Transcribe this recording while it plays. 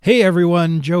Hey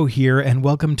everyone, Joe here, and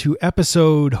welcome to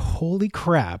episode, holy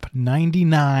crap,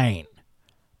 99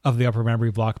 of the Upper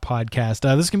Memory Block podcast.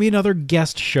 This is going to be another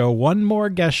guest show, one more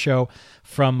guest show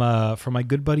from my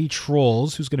good buddy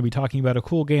Troels, who's going to be talking about a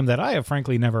cool game that I have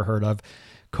frankly never heard of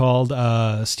called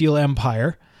Steel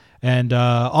Empire, and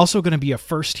also going to be a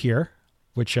first here,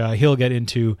 which he'll get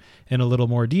into in a little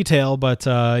more detail, but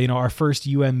our first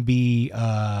UMB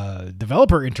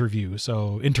developer interview,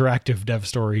 so interactive dev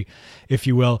story, if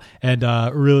you will, and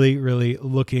really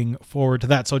looking forward to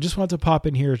that. So I just wanted to pop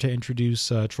in here to introduce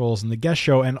Troels in the guest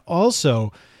show, and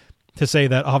also to say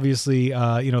that obviously,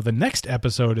 the next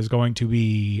episode is going to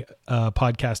be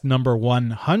podcast number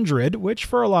 100, which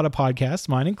for a lot of podcasts,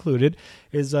 mine included,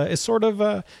 is sort of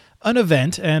an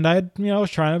event, and I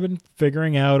was trying to been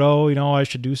figuring out, I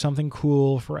should do something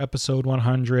cool for episode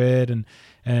 100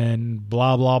 and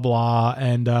blah blah blah,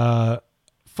 and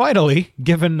finally,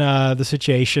 given the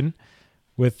situation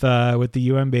with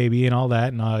the UM baby and all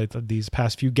that, and these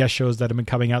past few guest shows that have been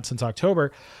coming out since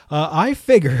October, I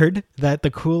figured that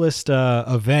the coolest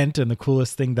event and the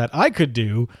coolest thing that I could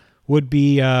do would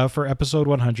be for episode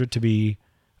 100 to be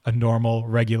a normal,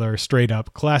 regular, straight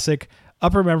up classic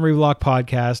Upper Memory Block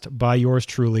podcast by yours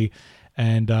truly.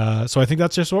 And so I think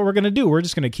that's just what we're going to do. We're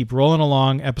just going to keep rolling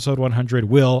along. Episode 100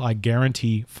 will, I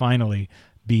guarantee, finally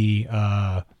be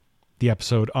the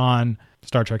episode on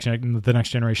Star Trek The Next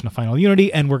Generation of Final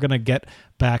Unity. And we're going to get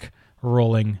back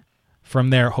rolling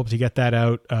from there. Hope to get that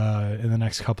out in the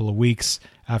next couple of weeks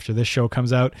after this show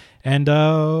comes out. And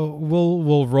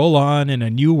we'll roll on in a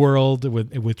new world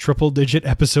with triple-digit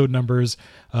episode numbers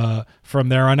from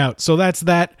there on out. So that's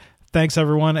that. Thanks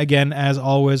everyone again, as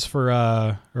always, for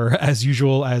or as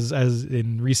usual, as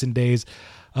in recent days,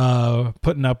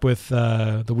 putting up with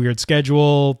the weird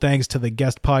schedule. Thanks to the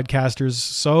guest podcasters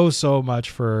so much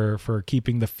for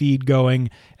keeping the feed going.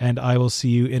 And I will see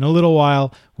you in a little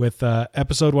while with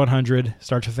episode 100,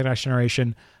 Star Trek: The Next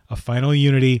Generation of Final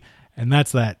Unity. And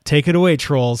that's that. Take it away,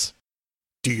 Troels.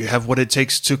 Do you have what it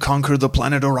takes to conquer the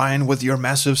planet Orion with your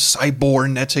massive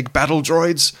cybernetic battle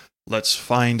droids? Let's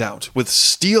find out with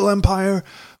Steel Empire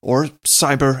or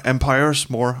Cyber Empires,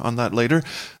 more on that later,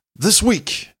 this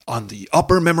week on the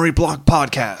Upper Memory Block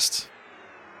podcast.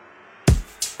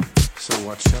 So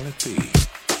what shall it be?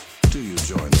 Do you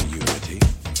join the Unity,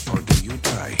 or do you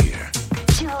die here?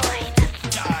 Join.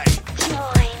 Die.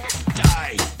 Join.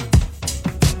 Die.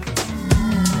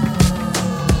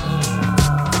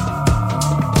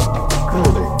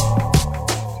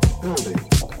 Building.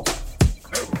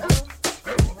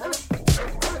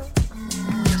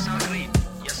 Yes, sir, agreed.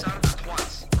 Yes, sir, at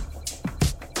once.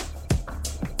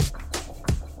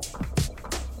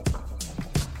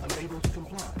 Unable to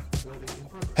comply. Building in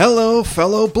progress. Hello,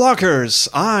 fellow blockers!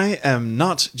 I am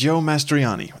not Joe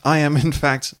Mastriani. I am, in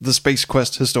fact, the Space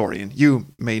Quest historian. You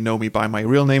may know me by my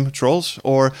real name, Troels,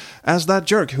 or as that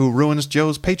jerk who ruins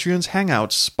Joe's Patreon's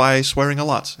hangouts by swearing a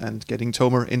lot and getting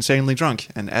Tomer insanely drunk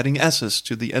and adding S's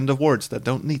to the end of words that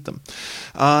don't need them.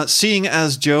 Seeing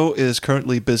as Joe is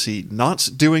currently busy not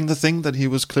doing the thing that he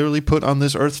was clearly put on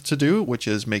this earth to do, which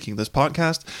is making this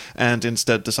podcast, and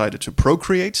instead decided to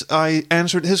procreate, I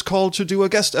answered his call to do a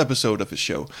guest episode of his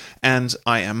show. And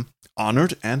I am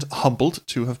honored and humbled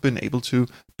to have been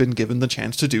given the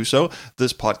chance to do so.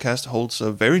 This podcast holds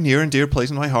a very near and dear place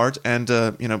in my heart, and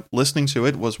listening to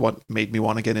it was what made me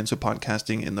want to get into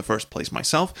podcasting in the first place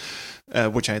myself,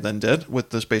 which I then did with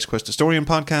the Space Quest Historian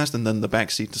podcast, and then the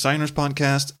Backseat Designers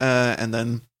podcast, and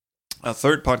then a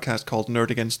third podcast called Nerd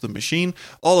Against the Machine.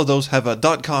 All of those have a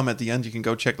 .com at the end. You can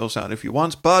go check those out if you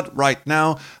want. But right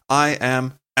now, I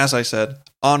am, as I said,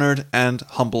 honored and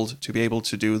humbled to be able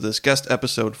to do this guest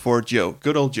episode for Joe.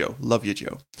 Good old Joe. Love you,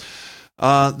 Joe.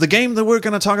 The game that we're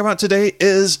going to talk about today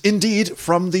is indeed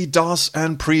from the DOS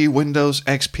and pre-Windows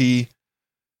XP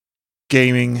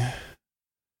gaming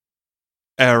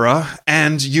era,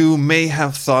 and you may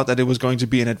have thought that it was going to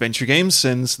be an adventure game,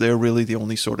 since they're really the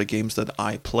only sort of games that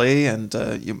I play, and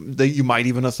you might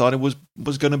even have thought it was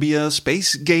going to be a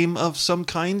space game of some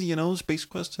kind, Space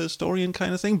Quest historian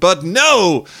kind of thing, but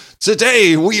no!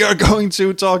 Today we are going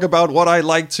to talk about what I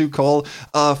like to call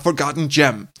a forgotten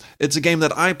gem. It's a game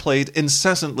that I played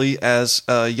incessantly as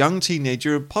a young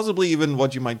teenager, possibly even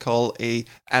what you might call a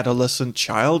adolescent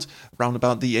child, around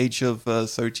about the age of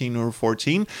 13 or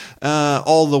 14,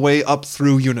 all the way up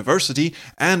through university,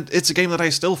 and it's a game that I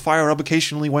still fire up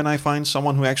occasionally when I find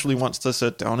someone who actually wants to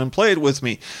sit down and play it with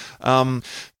me.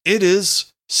 It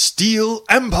is Steel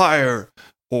Empire,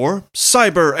 or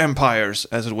cyber empires,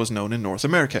 as it was known in North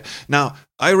America. Now,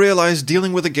 I realize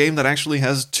dealing with a game that actually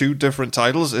has two different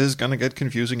titles is going to get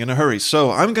confusing in a hurry,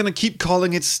 so I'm going to keep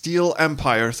calling it Steel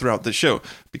Empire throughout the show,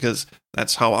 because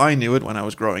that's how I knew it when I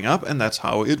was growing up, and that's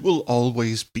how it will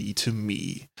always be to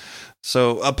me.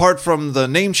 So, apart from the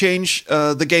name change,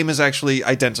 the game is actually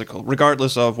identical,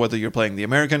 regardless of whether you're playing the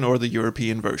American or the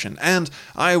European version, and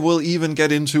I will even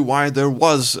get into why there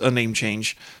was a name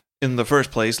change in the first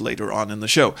place later on in the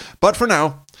show. But for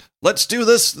now, let's do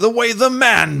this the way the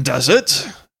man does it.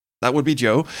 That would be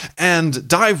Joe, and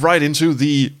dive right into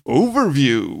the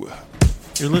overview.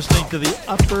 You're listening to the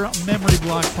Upper Memory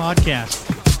Block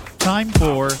Podcast. Time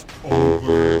for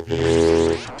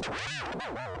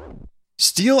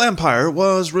Steel Empire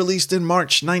was released in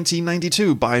March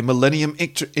 1992 by Millennium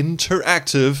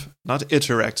Interactive. Not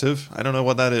Interactive, I don't know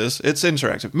what that is. It's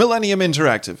Interactive. Millennium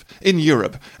Interactive in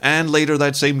Europe. And later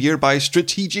that same year by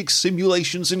Strategic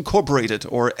Simulations Incorporated,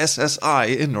 or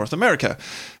SSI, in North America.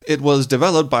 It was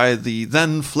developed by the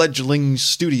then fledgling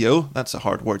studio, that's a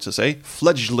hard word to say,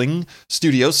 fledgling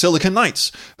studio Silicon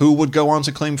Knights, who would go on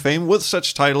to claim fame with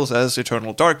such titles as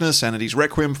Eternal Darkness, Sanity's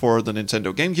Requiem for the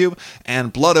Nintendo GameCube,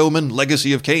 and Blood Omen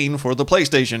Legacy of Kain for the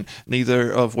PlayStation,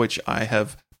 neither of which I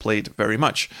have played very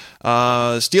much.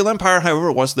 Steel Empire,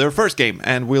 however, was their first game,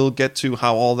 and we'll get to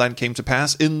how all that came to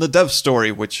pass in the dev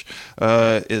story, which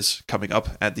is coming up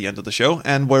at the end of the show,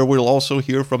 and where we'll also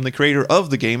hear from the creator of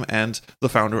the game and the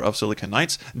founder of Silicon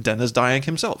Knights, Dennis Dyack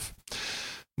himself.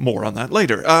 More on that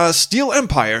later. Steel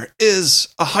Empire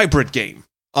is a hybrid game.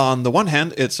 On the one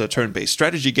hand, it's a turn-based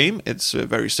strategy game. It's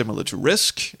very similar to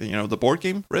Risk, the board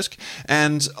game Risk.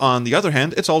 And on the other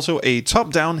hand, it's also a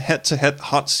top-down, head-to-head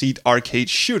hot seat arcade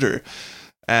shooter.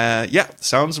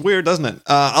 Sounds weird, doesn't it?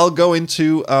 I'll go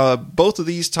into both of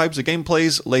these types of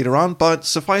gameplays later on, but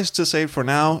suffice to say for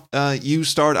now, you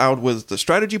start out with the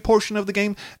strategy portion of the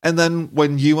game, and then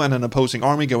when you and an opposing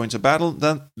army go into battle,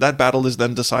 then that battle is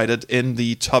then decided in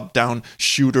the top-down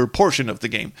shooter portion of the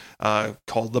game,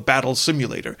 called the Battle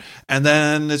Simulator. And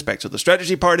then it's back to the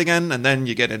strategy part again, and then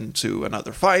you get into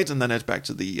another fight, and then it's back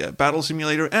to the Battle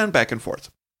Simulator, and back and forth.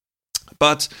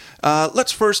 But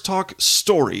let's first talk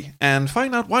story and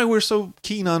find out why we're so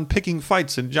keen on picking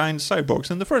fights and giant cyborgs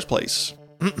in the first place.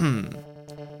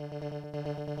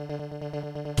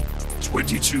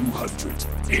 2200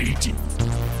 AD.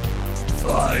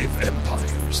 5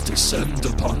 empires descend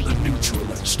upon the neutral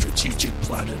and strategic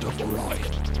planet of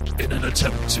Orion in an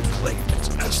attempt to claim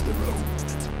it as their own.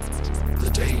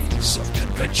 The days of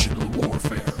conventional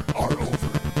warfare are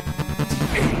over. The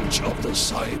age of the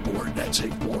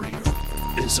cybernetic warrior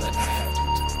is at hand.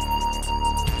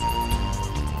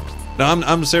 Now,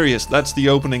 I'm serious. That's the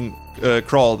opening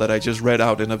crawl that I just read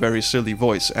out in a very silly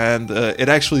voice. And it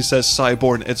actually says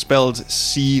Cyborn. It's spelled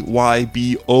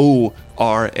Cybornetic.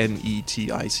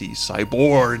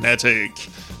 Cybernetic.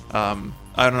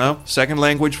 I don't know, second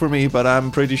language for me, but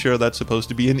I'm pretty sure that's supposed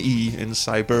to be an E in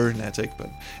cybernetic. But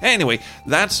anyway,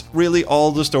 that's really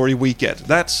all the story we get.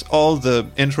 That's all the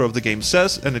intro of the game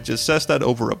says, and it just says that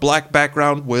over a black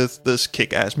background with this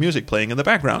kick-ass music playing in the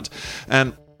background.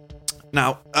 And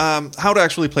now, how to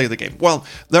actually play the game? Well,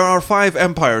 there are 5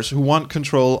 empires who want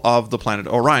control of the planet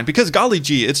Orion, because golly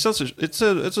gee, it's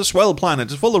a swell planet.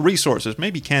 It's full of resources,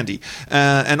 maybe candy,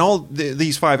 and all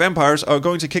these 5 empires are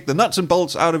going to kick the nuts and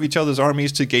bolts out of each other's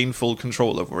armies to gain full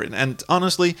control over it. And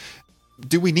honestly,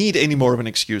 do we need any more of an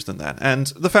excuse than that? And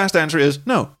the fast answer is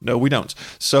no, we don't.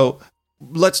 So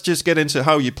let's just get into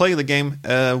how you play the game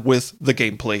with the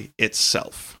gameplay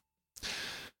itself.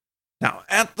 Now,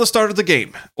 at the start of the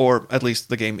game, or at least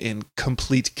the game in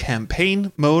complete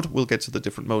campaign mode, we'll get to the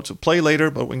different modes of play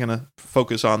later, but we're going to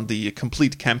focus on the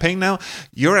complete campaign now.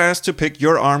 You're asked to pick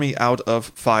your army out of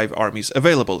 5 armies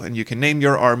available, and you can name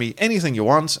your army anything you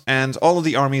want, and all of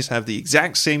the armies have the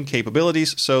exact same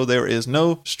capabilities, so there is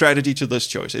no strategy to this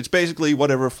choice. It's basically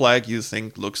whatever flag you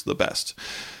think looks the best.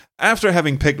 After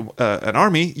having picked an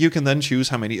army, you can then choose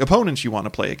how many opponents you want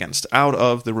to play against out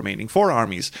of the remaining 4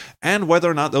 armies, and whether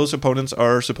or not those opponents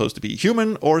are supposed to be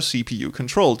human or CPU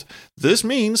controlled. This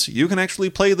means you can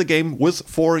actually play the game with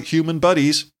 4 human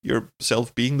buddies,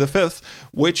 yourself being the 5th,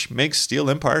 which makes Steel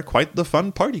Empire quite the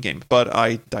fun party game, but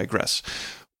I digress.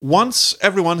 Once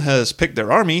everyone has picked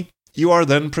their army, you are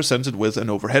then presented with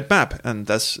an overhead map, and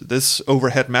thus this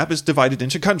overhead map is divided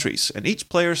into countries, and each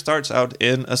player starts out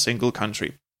in a single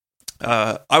country.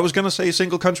 I was going to say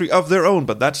single country of their own,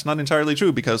 but that's not entirely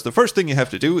true, because the first thing you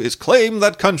have to do is claim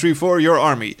that country for your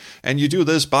army, and you do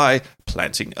this by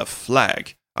planting a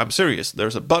flag. I'm serious.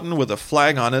 There's a button with a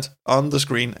flag on it on the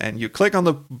screen, and you click on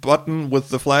the button with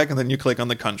the flag, and then you click on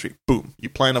the country. Boom, you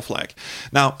plant a flag.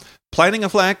 Now, planting a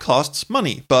flag costs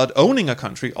money, but owning a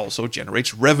country also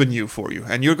generates revenue for you,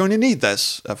 and you're going to need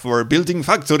this for building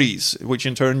factories, which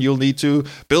in turn you'll need to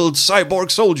build cyborg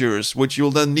soldiers, which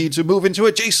you'll then need to move into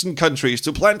adjacent countries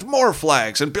to plant more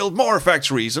flags and build more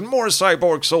factories and more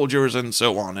cyborg soldiers, and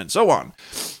so on and so on.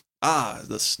 Ah,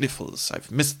 the sniffles.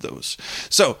 I've missed those.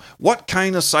 So, what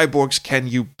kind of cyborgs can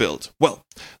you build? Well,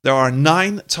 there are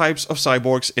 9 types of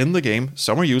cyborgs in the game.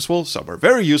 Some are useful, some are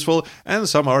very useful, and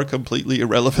some are completely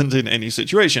irrelevant in any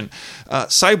situation.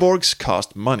 Cyborgs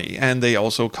cost money, and they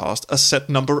also cost a set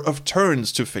number of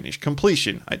turns to finish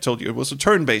completion. I told you it was a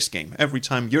turn-based game. Every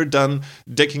time you're done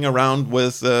dicking around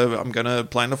with, I'm going to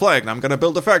plant a flag, and I'm going to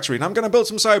build a factory, and I'm going to build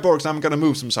some cyborgs, and I'm going to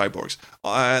move some cyborgs.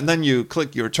 And then you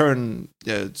click your turn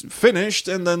finished,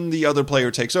 and then the other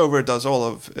player takes over, does all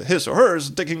of his or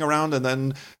hers dicking around, and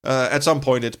then at some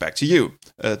point it's back to you,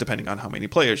 depending on how many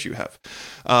players you have.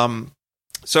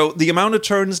 So the amount of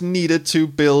turns needed to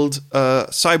build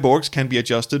cyborgs can be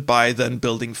adjusted by then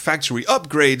building factory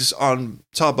upgrades on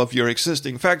top of your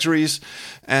existing factories,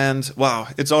 and wow,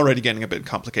 it's already getting a bit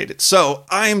complicated. So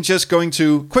I'm just going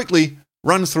to quickly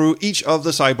run through each of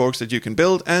the cyborgs that you can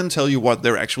build and tell you what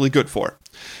they're actually good for.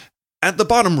 At the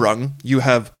bottom rung, you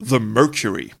have the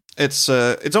Mercury. It's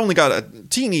only got a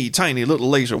teeny tiny little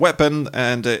laser weapon,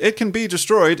 and it can be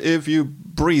destroyed if you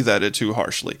breathe at it too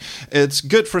harshly. It's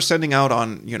good for sending out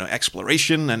on,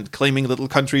 exploration and claiming little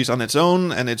countries on its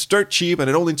own, and it's dirt cheap, and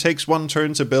it only takes 1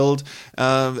 turn to build,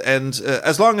 and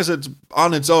as long as it's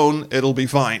on its own, it'll be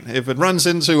fine. If it runs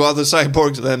into other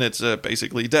cyborgs, then it's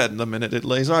basically dead the minute it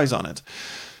lays eyes on it.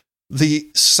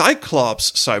 The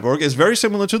Cyclops cyborg is very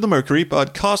similar to the Mercury,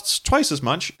 but costs twice as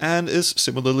much and is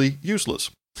similarly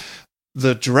useless.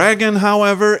 The Dragon,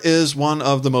 however, is one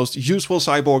of the most useful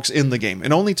cyborgs in the game.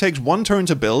 It only takes 1 turn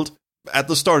to build at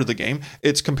the start of the game.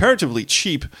 It's comparatively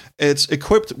cheap. It's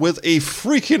equipped with a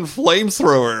freaking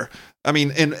flamethrower. I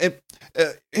mean,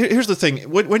 here's the thing.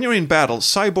 When you're in battle,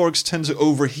 cyborgs tend to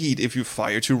overheat if you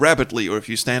fire too rapidly, or if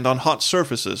you stand on hot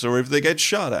surfaces, or if they get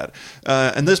shot at.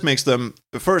 And this makes them,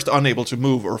 first, unable to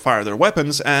move or fire their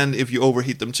weapons, and if you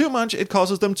overheat them too much, it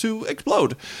causes them to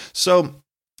explode. So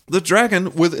the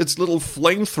Dragon, with its little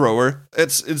flamethrower,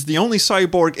 it's the only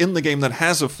cyborg in the game that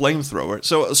has a flamethrower.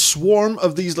 So a swarm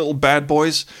of these little bad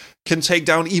boys can take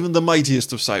down even the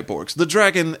mightiest of cyborgs. The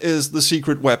Dragon is the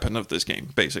secret weapon of this game,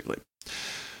 basically.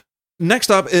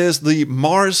 Next up is the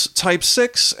Mars Type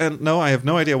 6, and no, I have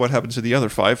no idea what happened to the other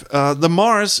 5. The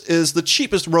Mars is the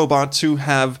cheapest robot to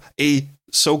have a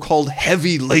so-called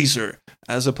heavy laser,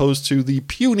 as opposed to the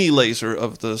puny laser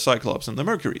of the Cyclops and the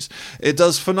Mercuries. It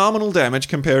does phenomenal damage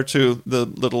compared to the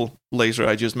little laser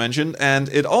I just mentioned, and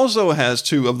it also has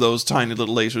 2 of those tiny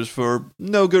little lasers for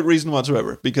no good reason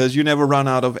whatsoever, because you never run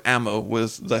out of ammo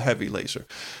with the heavy laser.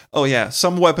 Oh yeah,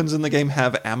 some weapons in the game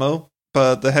have ammo,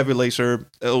 but the heavy laser,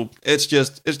 it's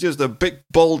just a big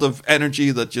bolt of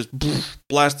energy that just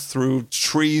blasts through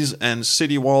trees and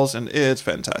city walls, and it's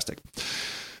fantastic.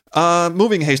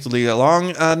 Moving hastily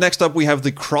along, next up we have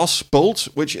the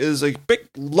Crossbolt, which is a big,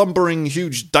 lumbering,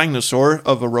 huge dinosaur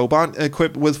of a robot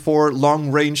equipped with 4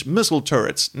 long-range missile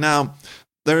turrets. Now,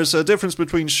 there's a difference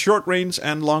between short-range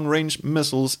and long-range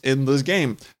missiles in this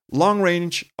game.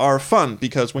 Long-range are fun,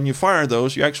 because when you fire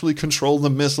those, you actually control the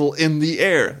missile in the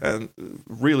air, and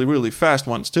really, really fast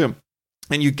ones, too.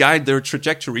 And you guide their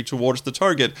trajectory towards the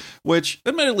target, which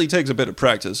admittedly takes a bit of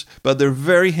practice, but they're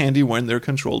very handy when they're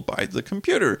controlled by the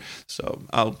computer, so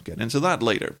I'll get into that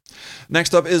later.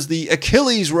 Next up is the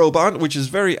Achilles robot, which is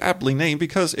very aptly named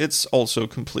because it's also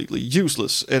completely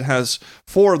useless. It has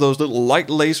 4 of those little light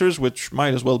lasers, which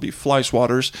might as well be fly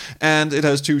swatters, and it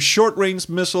has 2 short-range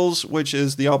missiles, which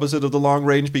is the opposite of the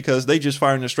long-range because they just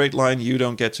fire in a straight line. You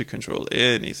don't get to control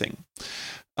anything.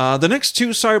 The next 2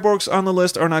 cyborgs on the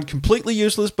list are not completely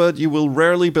useless, but you will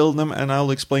rarely build them, and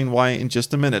I'll explain why in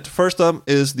just a minute. First up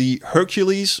is the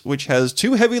Hercules, which has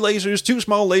 2 heavy lasers, 2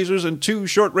 small lasers, and 2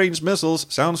 short-range missiles.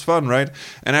 Sounds fun, right?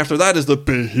 And after that is the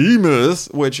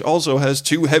Behemoth, which also has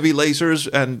 2 heavy lasers,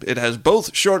 and it has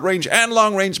both short-range and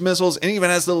long-range missiles, and even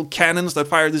has little cannons that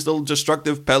fire these little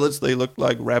destructive pellets. They look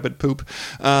like rabbit poop.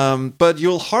 But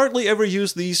you'll hardly ever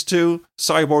use these 2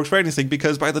 cyborgs for anything,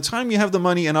 because by the time you have the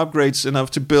money and upgrades enough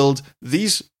to build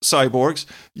these cyborgs,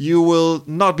 you will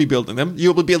not be building them.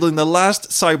 You will be building the last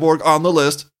cyborg on the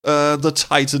list, the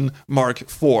Titan Mark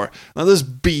IV. Now this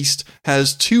beast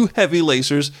has 2 heavy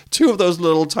lasers, 2 of those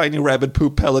little tiny rabbit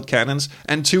poop pellet cannons,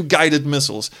 and 2 guided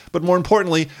missiles. But more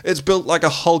importantly, it's built like a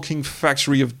hulking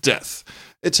factory of death.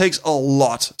 It takes a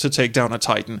lot to take down a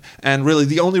Titan, and really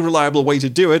the only reliable way to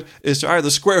do it is to either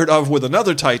square it off with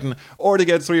another Titan, or to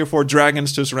get 3 or 4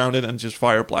 dragons to surround it and just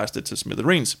fire blast it to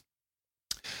smithereens.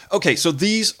 Okay, so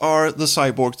these are the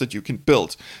cyborgs that you can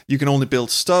build. You can only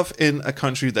build stuff in a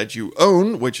country that you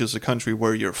own, which is a country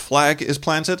where your flag is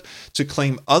planted. To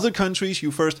claim other countries,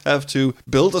 you first have to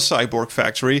build a cyborg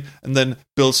factory, and then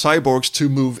build cyborgs to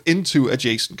move into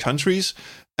adjacent countries.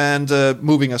 And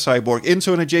moving a cyborg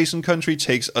into an adjacent country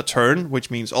takes a turn, which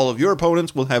means all of your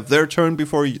opponents will have their turn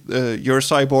before your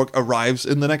cyborg arrives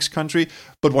in the next country.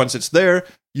 But once it's there,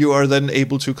 you are then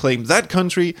able to claim that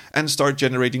country and start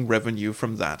generating revenue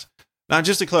from that. Now,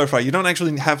 just to clarify, you don't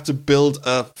actually have to build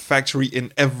a factory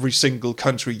in every single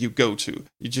country you go to.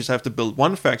 You just have to build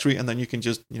one factory, and then you can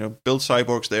just, build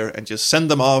cyborgs there and just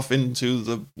send them off into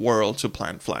the world to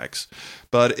plant flags.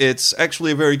 But it's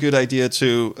actually a very good idea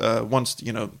to, once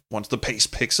the pace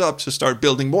picks up, to start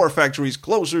building more factories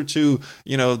closer to,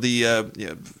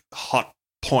 the hot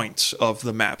point of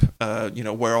the map,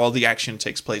 where all the action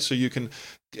takes place. So you can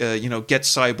get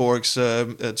cyborgs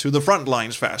to the front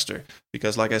lines faster.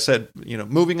 Because like I said,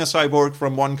 moving a cyborg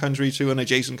from one country to an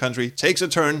adjacent country takes a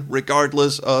turn,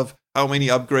 regardless of how many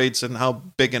upgrades and how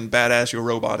big and badass your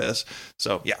robot is.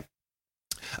 So, yeah.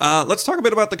 Let's talk a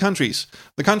bit about the countries.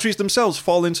 The countries themselves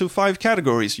fall into 5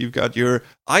 categories. You've got your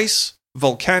ice,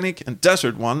 volcanic, and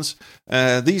desert ones.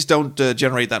 These don't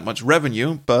generate that much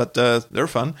revenue, but they're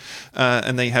fun.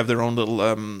 And they have their own little,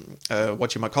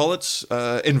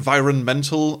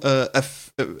 environmental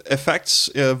effects.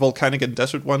 Volcanic and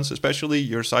desert ones especially.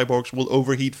 Your cyborgs will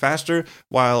overheat faster,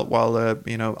 while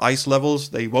ice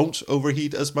levels, they won't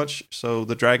overheat as much, so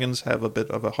the dragons have a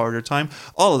bit of a harder time.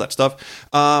 All of that stuff.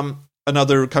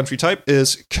 Another country type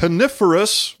is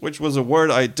coniferous, which was a word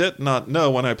I did not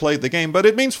know when I played the game, but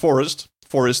it means forest,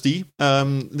 foresty.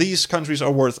 These countries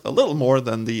are worth a little more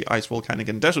than the ice, volcanic,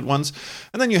 and desert ones.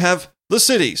 And then you have the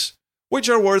cities, which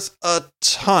are worth a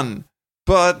ton,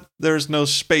 but there's no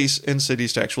space in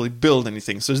cities to actually build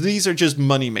anything. So these are just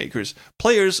money makers.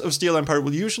 Players of Steel Empire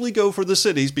will usually go for the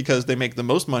cities because they make the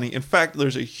most money. In fact,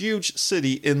 there's a huge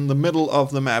city in the middle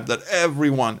of the map that every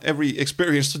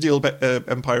experienced Steel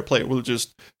Empire player will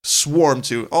just swarm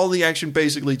to. All the action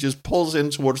basically just pulls in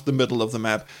towards the middle of the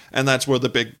map, and that's where the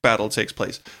big battle takes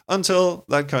place. Until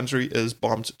that country is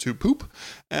bombed to poop,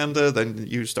 and then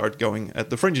you start going at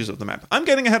the fringes of the map. I'm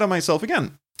getting ahead of myself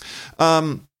again.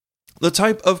 The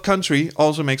type of country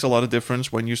also makes a lot of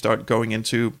difference when you start going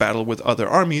into battle with other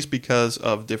armies because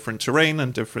of different terrain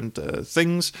and different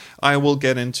things. I will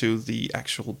get into the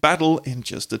actual battle in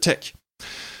just a tick.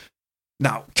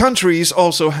 Now, countries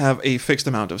also have a fixed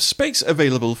amount of space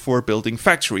available for building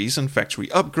factories and factory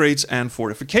upgrades and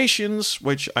fortifications,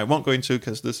 which I won't go into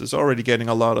because this is already getting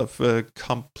a lot of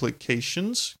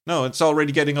complications. No, it's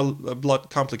already getting a lot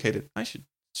complicated. I should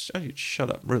shut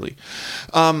up, really.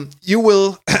 You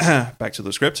will, back to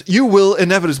the script, you will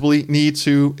inevitably need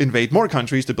to invade more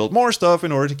countries to build more stuff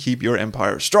in order to keep your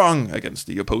empire strong against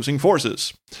the opposing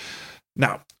forces.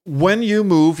 Now, when you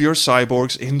move your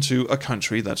cyborgs into a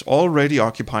country that's already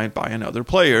occupied by another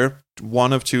player,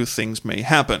 one of 2 things may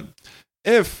happen.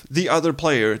 If the other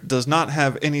player does not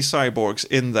have any cyborgs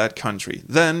in that country,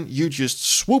 then you just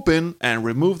swoop in and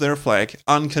remove their flag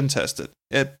uncontested.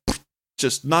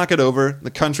 Just knock it over,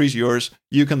 the country's yours,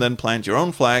 you can then plant your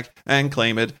own flag and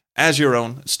claim it as your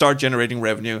own, start generating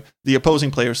revenue. The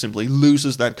opposing player simply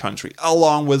loses that country,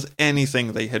 along with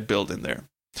anything they had built in there.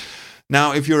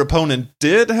 Now, if your opponent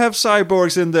did have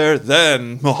cyborgs in there,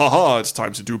 then, it's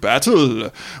time to do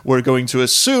battle. We're going to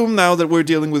assume now that we're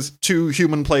dealing with 2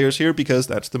 human players here, because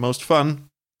that's the most fun.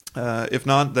 If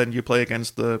not, then you play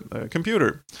against the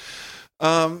computer.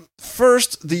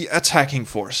 First, the attacking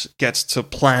force gets to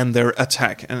plan their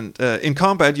attack. And in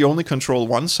combat, you only control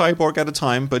 1 cyborg at a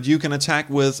time, but you can attack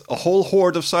with a whole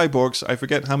horde of cyborgs. I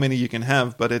forget how many you can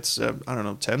have, but it's,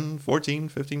 10, 14,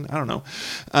 15, I don't know.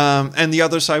 And the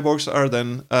other cyborgs are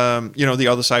then, the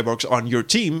other cyborgs on your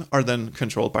team are then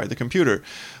controlled by the computer.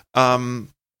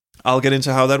 I'll get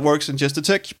into how that works in just a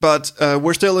tick, but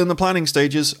we're still in the planning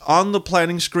stages. On the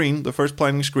planning screen, the first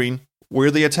planning screen, we're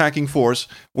the attacking force.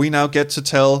 We now get to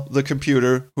tell the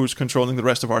computer, who's controlling the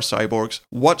rest of our cyborgs,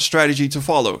 what strategy to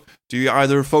follow. Do you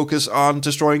either focus on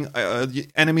destroying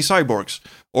enemy cyborgs,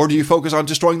 or do you focus on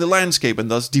destroying the landscape and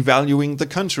thus devaluing the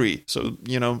country so,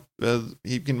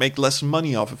 he can make less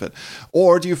money off of it?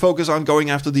 Or do you focus on going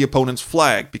after the opponent's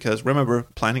flag? Because remember,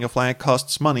 planting a flag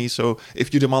costs money, so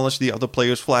if you demolish the other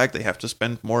player's flag, they have to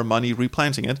spend more money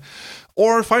replanting it.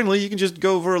 Or finally, you can just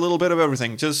go for a little bit of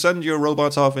everything. Just send your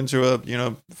robots off into a,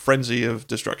 frenzy of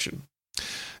destruction.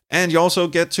 And you also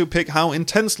get to pick how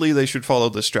intensely they should follow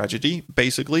this strategy.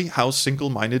 Basically, how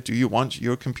single-minded do you want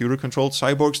your computer-controlled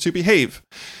cyborgs to behave?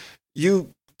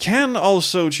 You can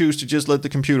also choose to just let the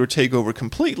computer take over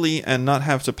completely and not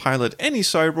have to pilot any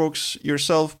cyborgs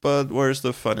yourself, but where's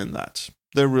the fun in that?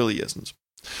 There really isn't.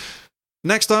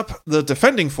 Next up, the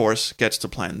defending force gets to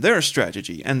plan their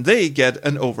strategy, and they get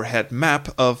an overhead map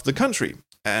of the country.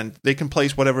 And they can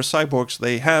place whatever cyborgs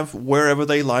they have wherever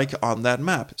they like on that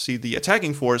map. See, the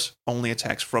attacking force only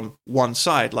attacks from one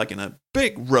side, like in a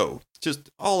big row, just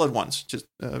all at once, just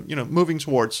moving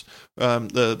towards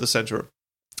the center.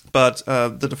 But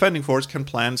the defending force can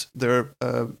plant their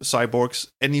cyborgs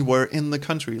anywhere in the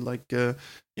country, like,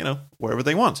 wherever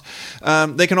they want.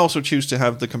 They can also choose to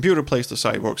have the computer place the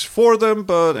cyborgs for them,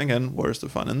 but again, where's the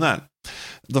fun in that?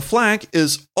 The flag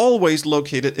is always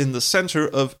located in the center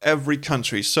of every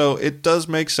country, so it does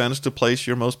make sense to place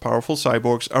your most powerful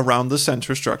cyborgs around the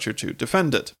center structure to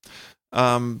defend it.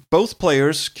 Both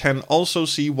players can also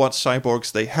see what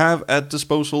cyborgs they have at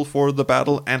disposal for the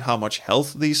battle and how much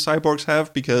health these cyborgs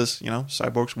have, because,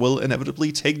 cyborgs will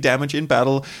inevitably take damage in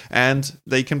battle, and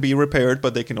they can be repaired,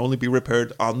 but they can only be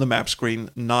repaired on the map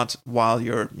screen, not while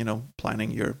you're,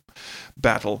 planning your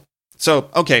battle.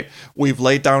 So, okay, we've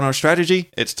laid down our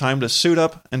strategy, it's time to suit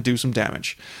up and do some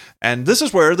damage. And this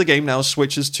is where the game now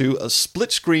switches to a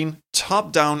split-screen,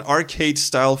 top-down,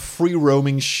 arcade-style,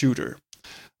 free-roaming shooter.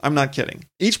 I'm not kidding.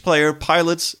 Each player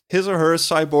pilots his or her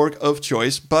cyborg of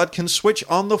choice, but can switch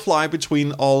on the fly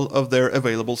between all of their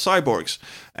available cyborgs.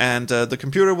 And the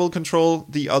computer will control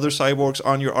the other cyborgs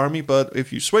on your army, but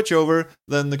if you switch over,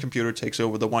 then the computer takes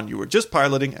over the one you were just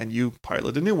piloting and you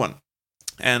pilot a new one.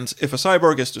 And if a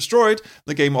cyborg is destroyed,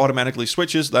 the game automatically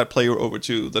switches that player over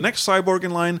to the next cyborg in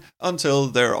line until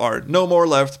there are no more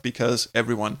left because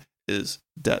everyone is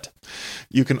dead.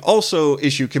 You can also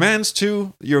issue commands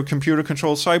to your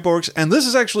computer-controlled cyborgs, and this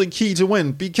is actually key to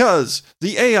win because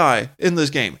the AI in this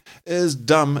game is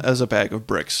dumb as a bag of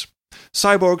bricks.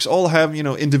 Cyborgs all have,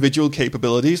 individual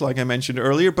capabilities, like I mentioned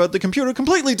earlier, but the computer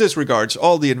completely disregards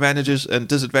all the advantages and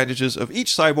disadvantages of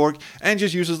each cyborg and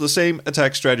just uses the same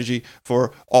attack strategy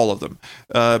for all of them.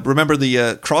 Remember the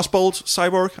crossbolt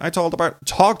cyborg I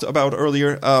talked about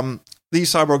earlier?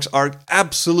 These cyborgs are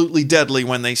absolutely deadly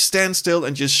when they stand still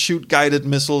and just shoot guided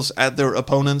missiles at their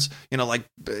opponents.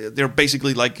 They're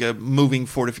basically like moving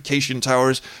fortification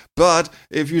towers. But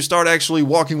if you start actually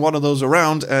walking one of those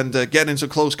around and get into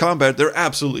close combat, they're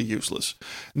absolutely useless.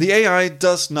 The AI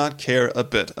does not care a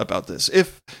bit about this.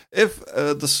 If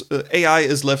the AI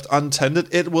is left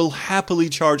untended, it will happily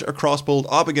charge a crossbolt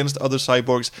up against other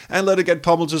cyborgs and let it get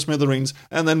pummeled to smithereens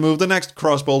and then move the next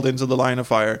crossbolt into the line of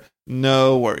fire.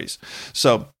 No worries.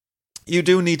 So, you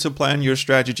do need to plan your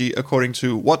strategy according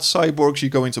to what cyborgs you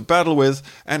go into battle with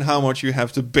and how much you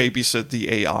have to babysit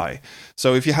the AI.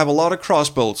 So if you have a lot of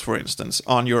crossbolts, for instance,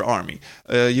 on your army,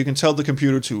 you can tell the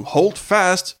computer to hold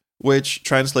fast, which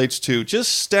translates to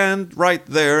just stand right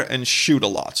there and shoot a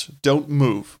lot. Don't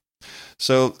move.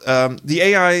 So the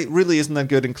AI really isn't that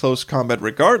good in close combat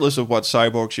regardless of what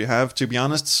cyborgs you have, to be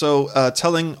honest. So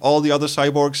telling all the other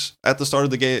cyborgs at the start of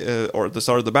the game, or at the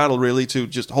start of the battle really, to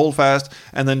just hold fast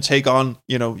and then take on,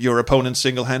 your opponent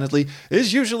single-handedly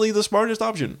is usually the smartest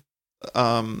option.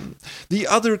 The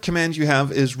other command you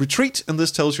have is retreat, and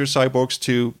this tells your cyborgs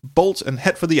to bolt and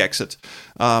head for the exit.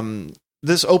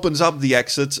 This opens up the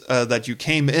exit that you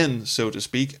came in, so to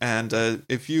speak, and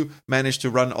if you manage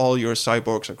to run all your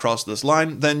cyborgs across this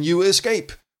line, then you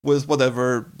escape with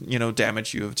whatever,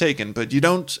 damage you have taken, but you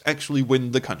don't actually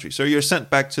win the country, so you're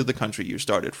sent back to the country you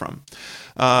started from.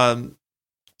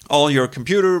 All your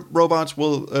computer robots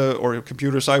or your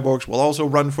computer cyborgs will also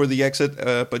run for the exit,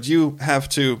 but you have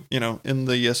to, in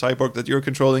the cyborg that you're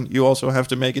controlling, you also have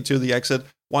to make it to the exit.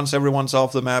 Once everyone's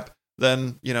off the map,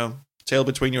 then, tail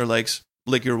between your legs,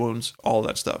 lick your wounds, all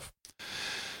that stuff.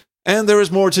 And there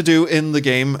is more to do in the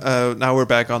game. Now we're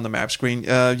back on the map screen.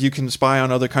 You can spy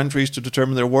on other countries to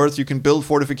determine their worth. You can build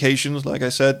fortifications, like I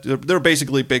said. They're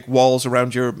basically big walls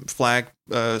around your flag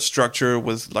structure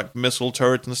with like missile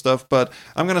turrets and stuff. But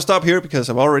I'm going to stop here because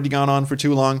I've already gone on for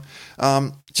too long.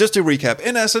 Just to recap,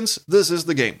 in essence, this is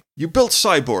the game. You build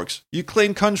cyborgs, you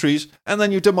claim countries, and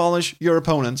then you demolish your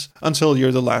opponents until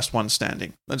you're the last one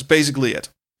standing. That's basically it.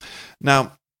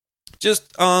 Now,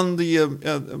 just on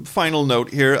the final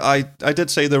note here, I did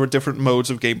say there were different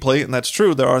modes of gameplay, and that's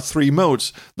true. There are 3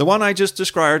 modes. The one I just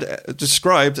described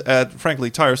at, frankly,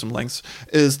 tiresome lengths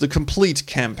is the complete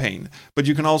campaign. But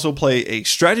you can also play a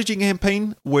strategy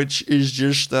campaign, which is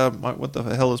just, what the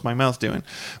hell is my mouth doing?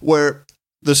 Where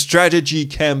the strategy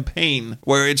campaign,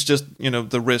 where it's just,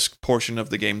 the risk portion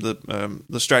of the game,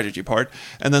 the strategy part,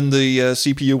 and then the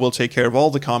CPU will take care of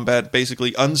all the combat,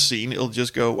 basically unseen. It'll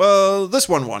just go, well, this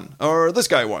one won, or this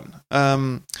guy won.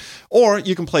 Or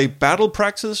you can play Battle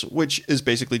Practice, which is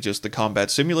basically just the combat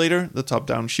simulator, the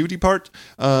top-down shooty part.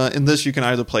 In this, you can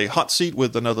either play Hot Seat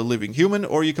with another living human,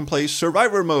 or you can play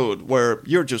Survivor Mode, where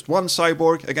you're just one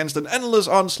cyborg against an endless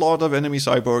onslaught of enemy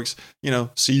cyborgs.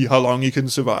 See how long you can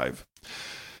survive.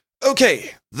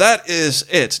 Okay, that is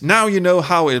it. Now you know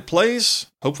how it plays,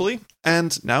 hopefully,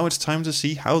 and now it's time to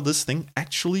see how this thing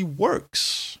actually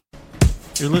works.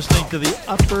 You're listening to the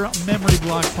Upper Memory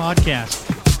Block Podcast.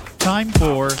 Time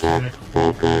for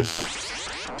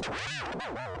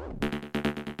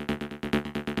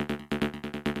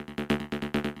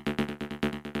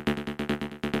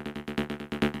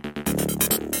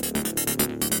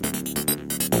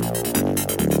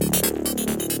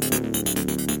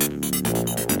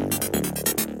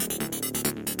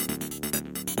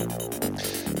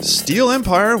Steel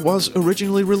Empire was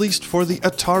originally released for the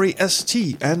Atari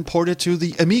ST and ported to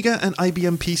the Amiga and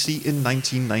IBM PC in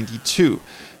 1992.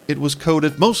 It was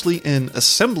coded mostly in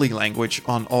assembly language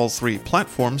on all three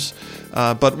platforms,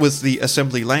 but with the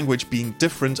assembly language being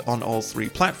different on all three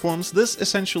platforms, this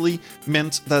essentially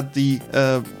meant that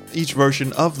each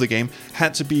version of the game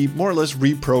had to be more or less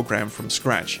reprogrammed from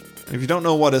scratch. If you don't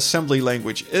know what assembly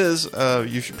language is,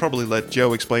 you should probably let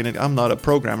Joe explain it. I'm not a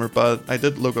programmer, but I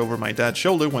did look over my dad's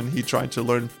shoulder when he tried to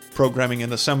learn programming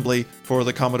in assembly for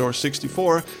the Commodore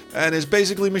 64, and it's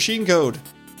basically machine code.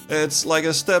 It's like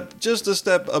just a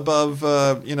step above,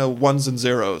 ones and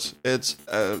zeros. It's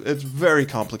very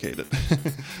complicated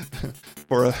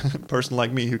for a person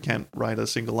like me who can't write a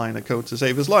single line of code to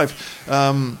save his life.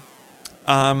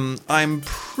 I'm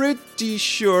pretty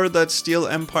sure that Steel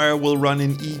Empire will run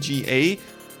in EGA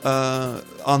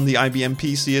on the IBM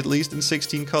PC, at least in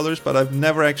 16 colors, but I've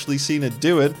never actually seen it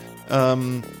do it.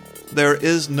 There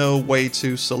is no way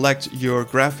to select your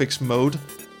graphics mode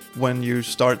when you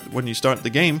start the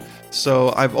game,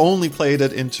 so I've only played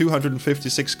it in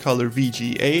 256 color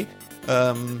VGA.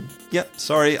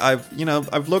 Sorry,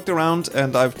 I've looked around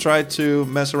and I've tried to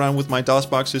mess around with my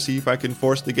DOSBox to see if I can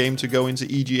force the game to go into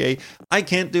EGA. I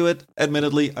can't do it,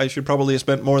 admittedly. I should probably have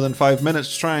spent more than 5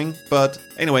 minutes trying, but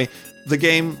anyway, the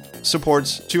game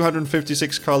supports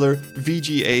 256 color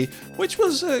VGA, which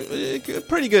was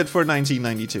pretty good for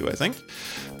 1992, I think.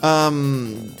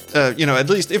 At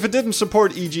least if it didn't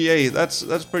support EGA,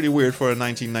 that's pretty weird for a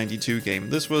 1992 game.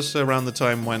 This was around the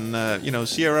time when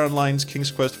Sierra Online's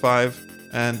King's Quest V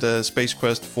and Space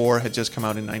Quest 4 had just come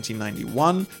out in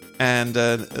 1991, and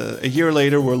a year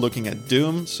later we're looking at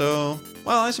Doom. So,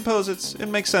 well, I suppose it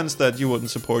makes sense that you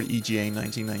wouldn't support EGA in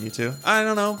 1992. I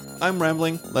don't know. I'm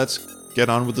rambling. Let's get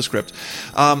on with the script.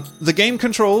 The game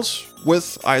controls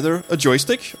with either a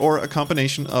joystick or a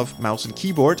combination of mouse and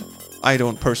keyboard. I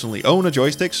don't personally own a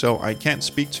joystick, so I can't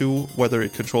speak to whether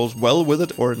it controls well with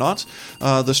it or not.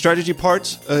 The strategy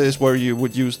part is where you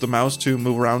would use the mouse to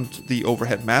move around the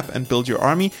overhead map and build your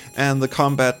army, and the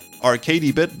combat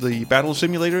arcadey bit, the battle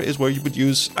simulator, is where you would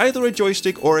use either a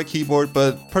joystick or a keyboard,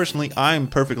 but personally I'm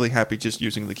perfectly happy just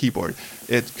using the keyboard.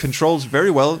 It controls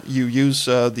very well. You use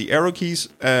the arrow keys,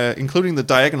 including the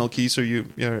diagonal keys, so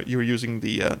you're using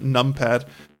the numpad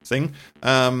thing,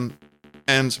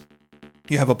 and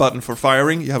you have a button for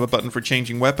firing, you have a button for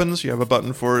changing weapons, you have a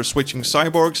button for switching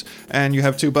cyborgs, and you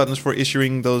have two buttons for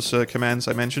issuing those commands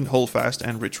I mentioned, hold fast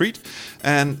and retreat.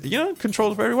 And, it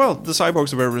controls very well. The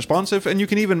cyborgs are very responsive, and you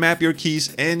can even map your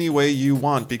keys any way you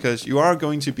want, because you are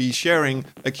going to be sharing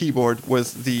a keyboard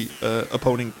with the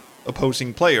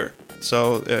opposing player.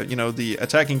 So, the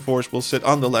attacking force will sit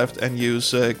on the left and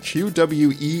use Q,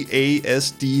 W, E, A,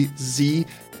 S, D, Z,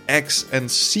 X, and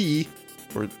C,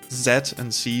 or Z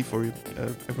and C for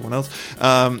everyone else.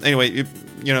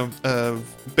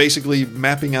 Basically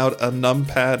mapping out a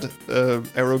numpad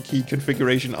arrow key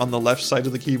configuration on the left side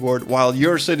of the keyboard while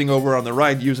you're sitting over on the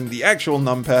right using the actual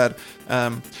numpad.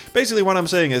 Basically what I'm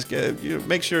saying is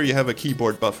make sure you have a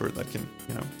keyboard buffer that can,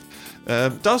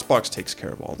 DOSBox takes care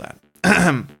of all that.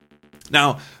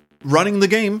 Now, running the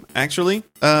game, actually,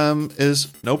 is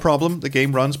no problem. The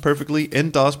game runs perfectly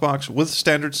in DOSBox with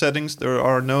standard settings. There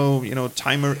are no,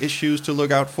 timer issues to look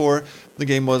out for. The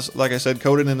game was, like I said,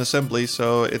 coded in assembly,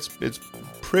 so it's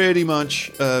pretty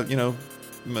much, on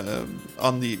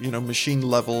the, machine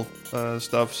level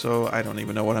stuff, so I don't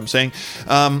even know what I'm saying.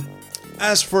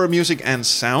 As for music and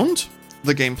sound,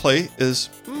 the gameplay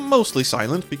is mostly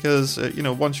silent because,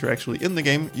 once you're actually in the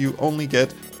game, you only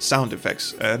get sound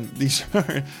effects. And these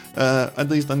are, at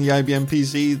least on the IBM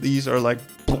PC, these are like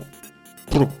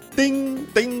ding,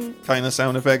 ding, kind of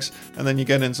sound effects, and then you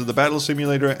get into the battle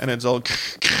simulator, and it's all of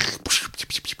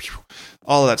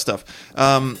that stuff.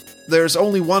 There's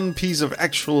only one piece of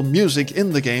actual music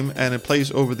in the game, and it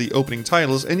plays over the opening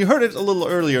titles, and you heard it a little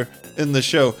earlier in the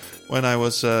show when I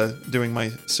was doing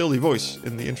my silly voice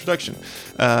in the introduction.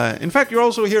 In fact, you're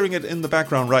also hearing it in the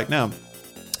background right now.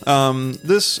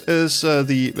 This is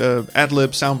the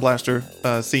Ad-lib Sound Blaster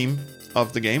theme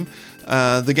of the game.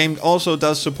 The game also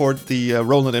does support the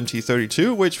Roland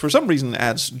MT32, which for some reason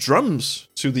adds drums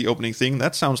to the opening theme.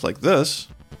 That sounds like this.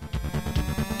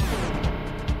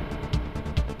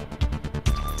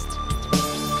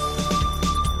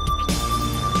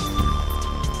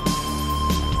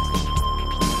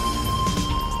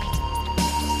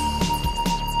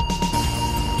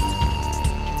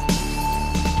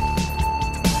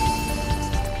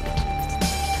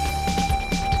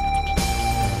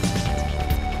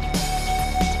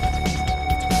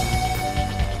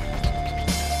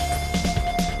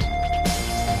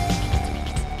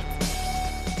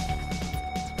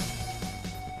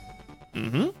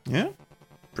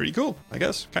 Pretty cool, I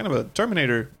guess. Kind of a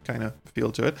Terminator kind of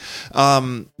feel to it.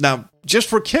 Now, just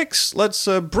for kicks, let's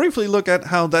briefly look at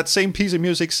how that same piece of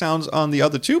music sounds on the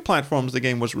other two platforms the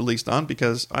game was released on,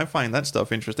 because I find that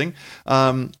stuff interesting.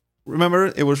 Remember,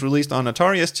 it was released on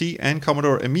Atari ST and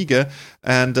Commodore Amiga,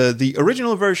 and the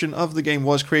original version of the game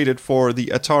was created for the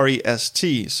Atari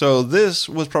ST. So this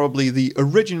was probably the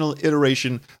original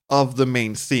iteration of the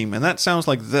main theme, and that sounds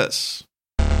like this.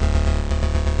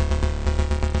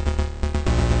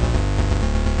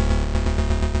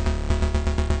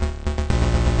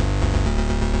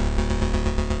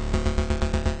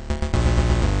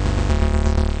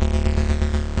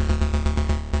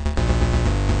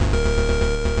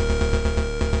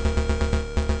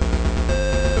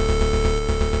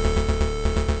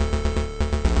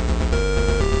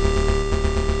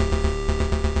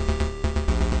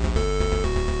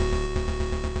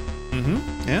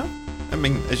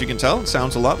 As you can tell, it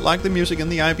sounds a lot like the music in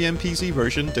the IBM PC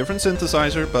version. Different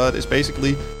synthesizer, but it's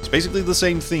basically the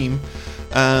same theme.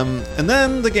 And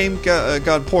then the game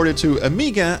got ported to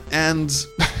Amiga, and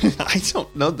I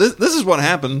don't know. This is what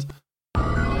happened.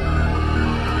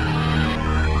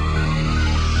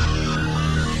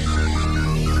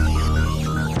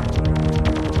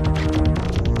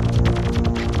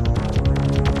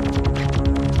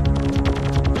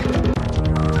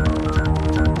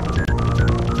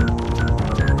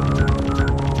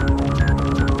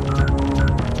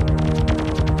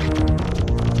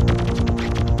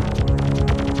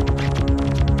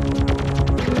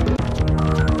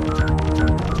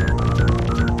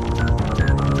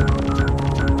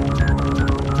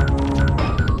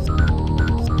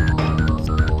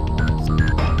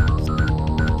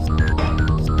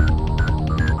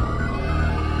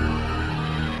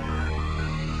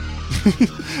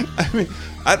 I mean,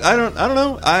 I don't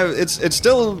know. It's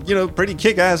still, pretty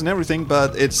kick-ass and everything,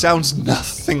 but it sounds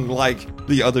nothing like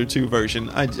the other two version.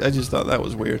 I just thought that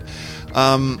was weird.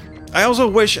 I also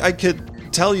wish I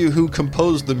could tell you who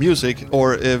composed the music,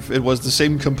 or if it was the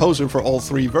same composer for all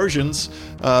three versions.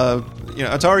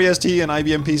 Atari ST and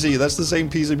IBM PC, that's the same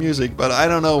piece of music, but I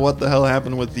don't know what the hell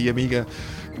happened with the Amiga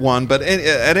one. But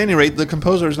at any rate, the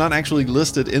composer is not actually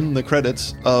listed in the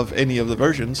credits of any of the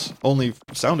versions, only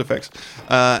sound effects.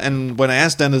 And when I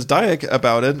asked Dennis Dyack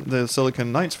about it, the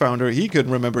Silicon Knights founder, he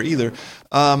couldn't remember either.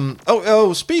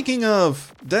 Speaking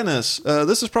of Dennis,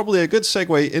 this is probably a good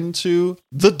segue into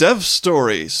the dev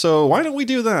story. So why don't we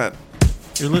do that?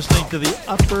 You're listening to the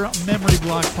Upper Memory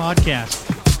Block Podcast.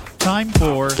 Time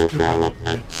for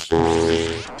Development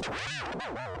Story.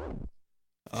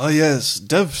 Oh yes,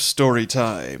 dev story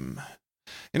time.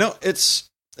 It's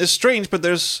strange, but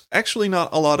there's actually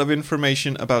not a lot of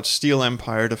information about Steel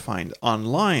Empire to find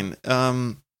online.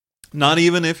 Not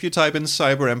even if you type in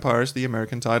Cyber Empires, the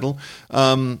American title.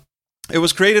 It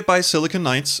was created by Silicon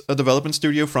Knights, a development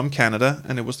studio from Canada,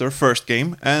 and it was their first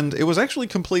game, and it was actually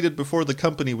completed before the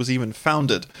company was even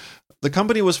founded. The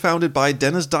company was founded by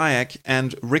Dennis Dyack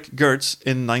and Rick Gertz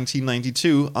in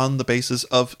 1992 on the basis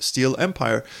of Steel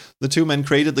Empire. The two men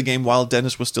created the game while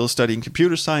Dennis was still studying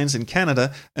computer science in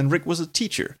Canada, and Rick was a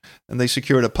teacher. And they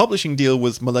secured a publishing deal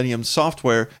with Millennium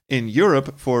Software in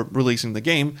Europe for releasing the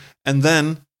game, and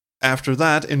then after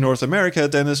that, in North America,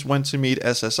 Dennis went to meet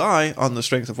SSI on the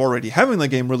strength of already having the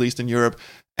game released in Europe,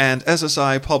 and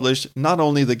SSI published not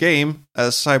only the game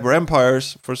as Cyber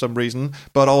Empires for some reason,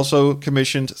 but also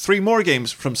commissioned 3 more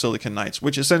games from Silicon Knights,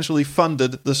 which essentially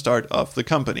funded the start of the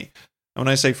company. And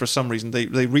when I say for some reason, they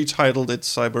retitled it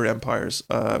Cyber Empires,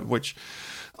 which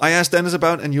I asked Dennis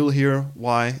about, and you'll hear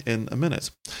why in a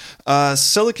minute.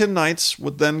 Silicon Knights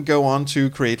would then go on to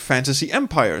create Fantasy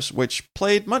Empires, which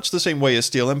played much the same way as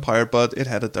Steel Empire, but it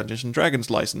had a Dungeons &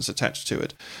 Dragons license attached to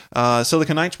it.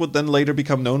 Silicon Knights would then later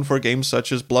become known for games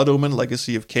such as Blood Omen,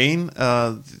 Legacy of Kain,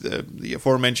 the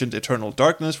aforementioned Eternal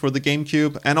Darkness for the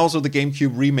GameCube, and also the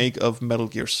GameCube remake of Metal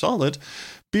Gear Solid,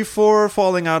 before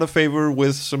falling out of favor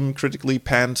with some critically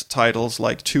panned titles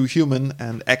like Too Human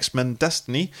and X-Men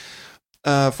Destiny,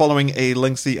 following a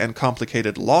lengthy and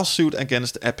complicated lawsuit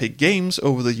against Epic Games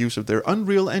over the use of their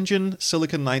Unreal Engine.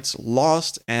 Silicon Knights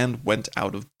lost and went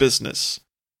out of business.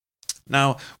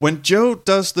 Now, when Joe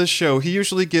does this show, he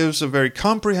usually gives a very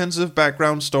comprehensive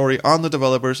background story on the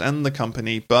developers and the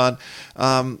company, but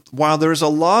while there's a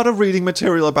lot of reading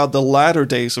material about the latter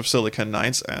days of Silicon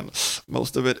Knights, and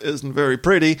most of it isn't very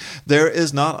pretty, there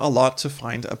is not a lot to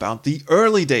find about the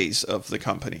early days of the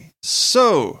company.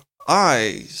 So,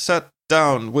 I sat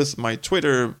down with my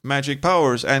Twitter magic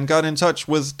powers and got in touch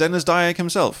with Dennis Dyack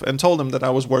himself and told him that I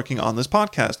was working on this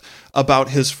podcast about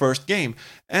his first game,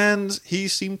 and he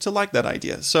seemed to like that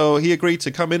idea. So he agreed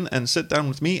to come in and sit down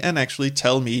with me and actually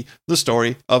tell me the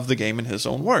story of the game in his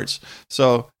own words.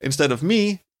 So instead of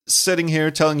me sitting here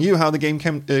telling you how the game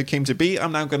came to be,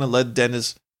 I'm now going to let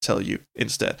Dennis tell you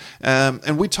instead.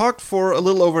 And we talked for a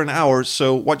little over an hour,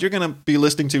 so what you're going to be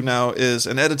listening to now is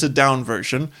an edited down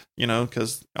version,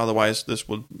 because otherwise this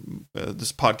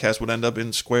podcast would end up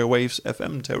in Square Waves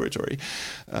FM territory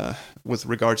with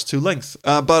regards to length.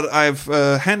 But I've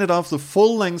handed off the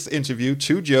full-length interview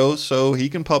to Joe, so he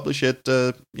can publish it,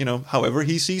 however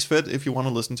he sees fit if you want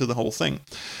to listen to the whole thing.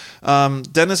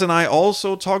 Dennis and I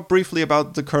also talked briefly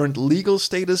about the current legal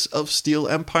status of Steel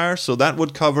Empire, so that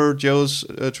would cover Joe's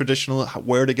traditional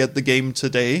where to get the game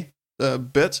today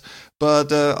bit,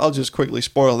 but I'll just quickly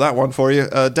spoil that one for you.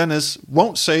 Dennis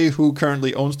won't say who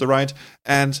currently owns the right,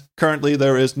 and currently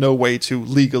there is no way to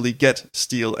legally get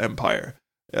Steel Empire.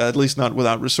 At least not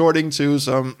without resorting to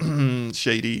some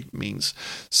shady means.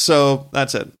 So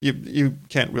that's it. You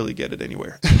can't really get it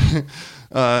anywhere.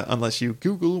 Unless you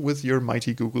Google with your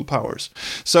mighty Google powers.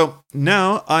 So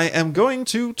now I am going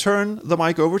to turn the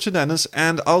mic over to Dennis,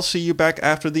 and I'll see you back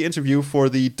after the interview for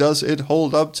the Does It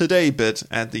Hold Up Today bit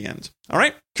at the end. All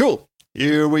right, cool.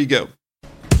 Here we go.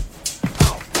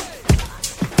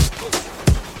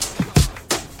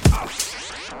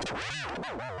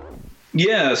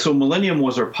 Yeah, so Millennium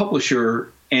was our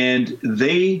publisher, and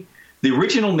the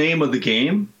original name of the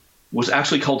game was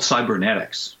actually called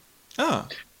Cybernetics. Oh.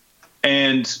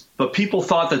 But people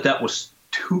thought that was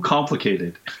too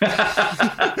complicated.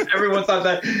 Everyone thought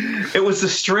that it was the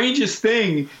strangest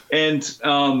thing, and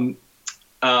so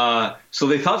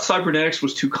they thought Cybernetics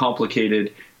was too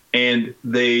complicated, and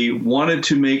they wanted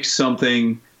to make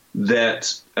something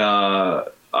that a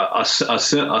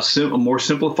more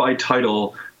simplified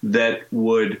title that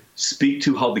would speak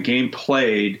to how the game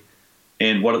played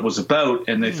and what it was about.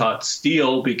 And they thought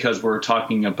Steel, because we're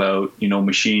talking about,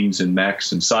 machines and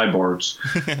mechs and cyborgs,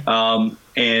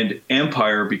 and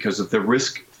Empire because of the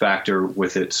risk factor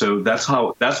with it. So that's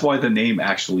why the name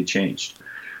actually changed.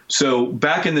 So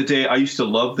back in the day, I used to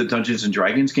love the Dungeons and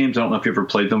Dragons games. I don't know if you ever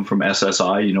played them from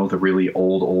SSI, the really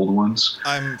old ones.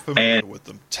 I'm familiar with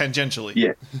them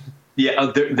tangentially.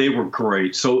 Yeah, they were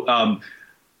great. So,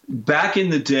 back in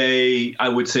the day, I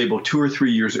would say about 2 or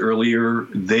 3 years earlier,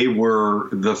 they were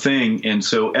the thing. And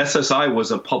so SSI was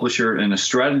a publisher and a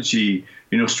strategy,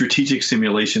 Strategic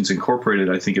Simulations Incorporated,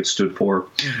 I think it stood for.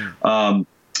 Mm-hmm.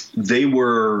 They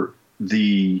were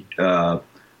the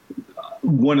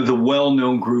one of the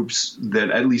well-known groups that,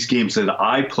 at least games that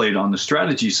I played on the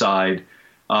strategy side.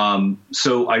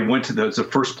 So I went to the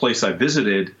first place I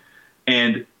visited,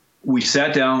 and we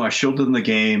sat down, I showed them the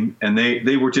game, and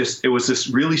they were just, it was this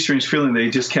really strange feeling. They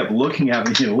just kept looking at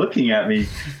me,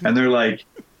 and they're like,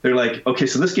 okay,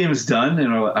 so this game is done?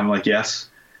 And I'm like, yes.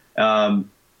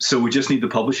 So we just need to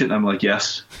publish it. And I'm like,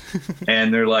 yes.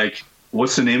 And they're like,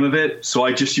 what's the name of it? So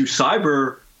I just used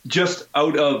Cyber, just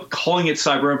out of calling it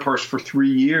Cyber Empires for 3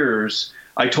 years.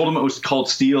 I told them it was called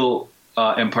Steel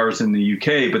Empires in the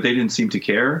UK, but they didn't seem to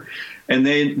care. And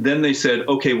then they said,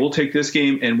 okay, we'll take this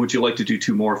game, and would you like to do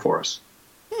 2 more for us?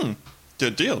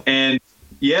 Good deal. And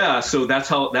yeah, so that's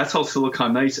how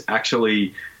Silicon Knights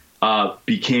actually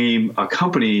became a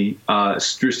company.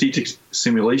 Strategic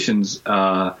Simulations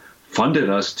funded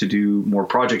us to do more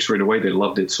projects right away. They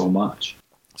loved it so much.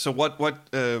 So what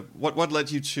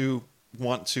led you to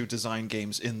want to design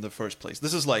games in the first place?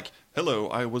 This is like, hello,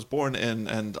 I was born in,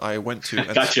 and I went to.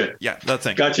 Gotcha. Yeah, that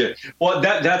thing. Gotcha. Well,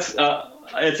 that's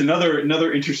it's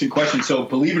another interesting question. So,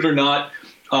 believe it or not,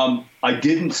 I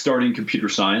didn't start in computer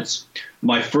science.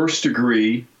 My first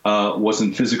degree was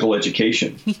in physical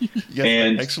education. Yes,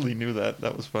 and I actually knew that.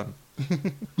 That was fun.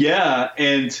 yeah,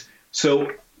 and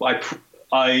so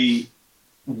I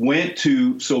went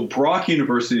to Brock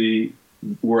University,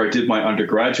 where I did my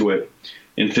undergraduate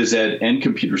in phys ed and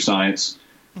computer science,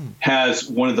 has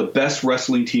one of the best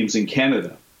wrestling teams in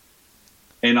Canada.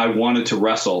 And I wanted to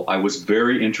wrestle. I was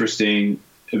very interested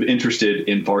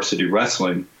in varsity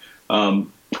wrestling.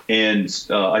 And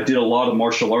I did a lot of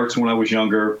martial arts when I was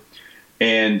younger.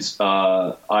 And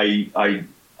I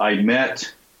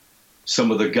met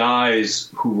some of the guys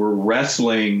who were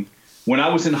wrestling. When I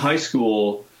was in high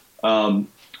school,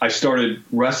 I started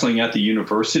wrestling at the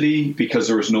university because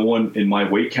there was no one in my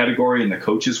weight category and the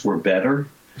coaches were better.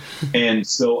 And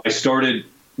so I started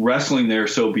wrestling there.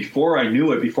 So before I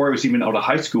knew it, before I was even out of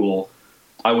high school,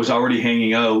 I was already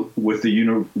hanging out with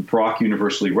the Brock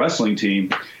University wrestling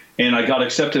team. And I got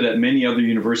accepted at many other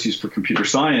universities for computer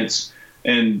science.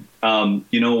 And,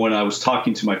 when I was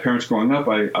talking to my parents growing up,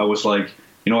 I was like,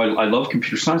 I love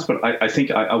computer science, but I think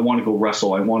I want to go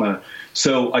wrestle.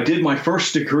 So I did my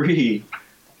first degree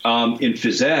in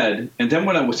phys ed. And then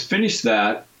when I was finished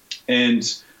that, and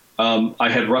I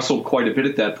had wrestled quite a bit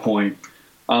at that point,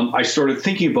 I started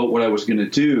thinking about what I was going to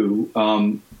do.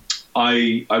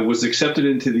 I was accepted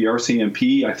into the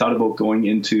RCMP. I thought about going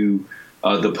into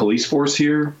the police force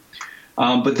here.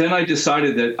 But then I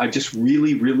decided that I just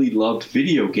really, really loved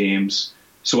video games.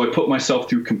 So I put myself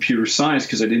through computer science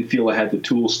because I didn't feel I had the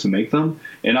tools to make them.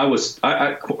 And I was,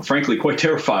 frankly, quite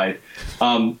terrified.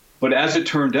 But as it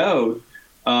turned out,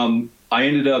 I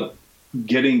ended up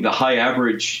getting the high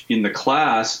average in the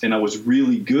class, and I was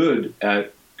really good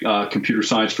at computer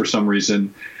science for some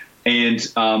reason. And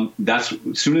that's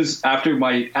as soon as after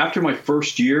my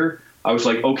first year, I was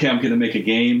like, okay, I'm going to make a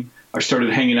game. I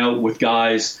started hanging out with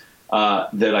guys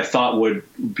that I thought would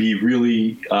be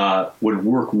really would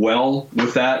work well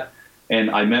with that. And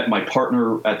I met my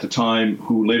partner at the time,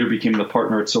 who later became the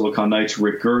partner at Silicon Knights,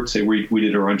 Rick Gertz. We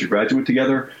did our undergraduate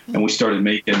together, and we started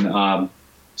making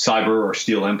Cyber or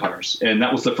Steel Empires. And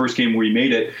that was the first game we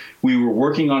made it. We were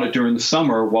working on it during the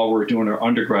summer while we were doing our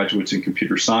undergraduates in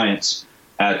computer science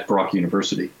at Brock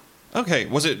University. Okay,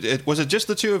 was it just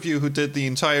the two of you who did the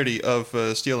entirety of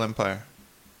Steel Empire?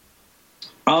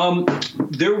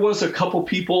 There was a couple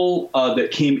people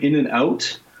that came in and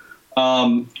out.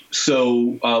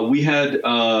 So we had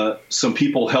some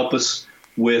people help us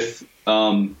with.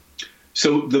 So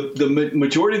the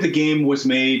majority of the game was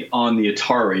made on the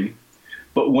Atari,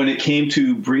 but when it came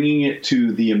to bringing it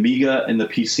to the Amiga and the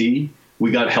PC,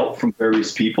 we got help from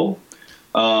various people.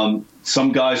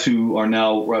 Some guys who are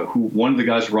now one of the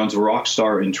guys runs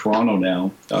Rockstar in Toronto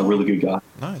now, a really good guy.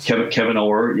 Nice. Kevin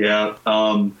Orr, yeah.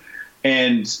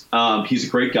 And he's a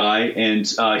great guy, and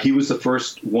he was the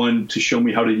first one to show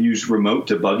me how to use remote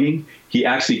debugging. He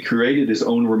actually created his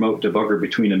own remote debugger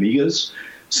between Amigas.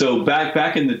 So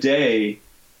back in the day,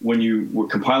 when you were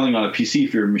compiling on a PC,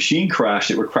 if your machine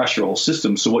crashed, it would crash your whole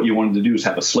system. So what you wanted to do is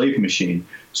have a slave machine.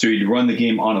 So you'd run the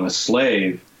game on a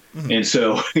slave. Mm-hmm. And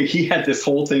so he had this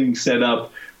whole thing set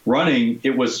up running.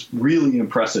 It was really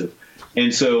impressive.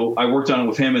 And so I worked on it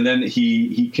with him, and then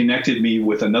he connected me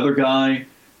with another guy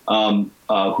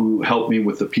who helped me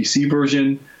with the PC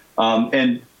version.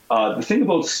 And the thing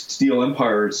about Steel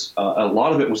Empires, a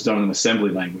lot of it was done in assembly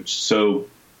language. So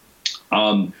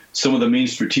some of the main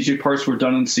strategic parts were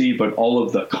done in C, but all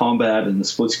of the combat and the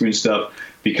split screen stuff,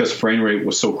 because frame rate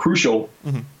was so crucial,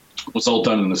 mm-hmm. was all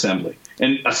done in assembly.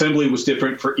 And assembly was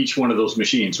different for each one of those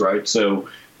machines, right? So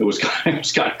it was kind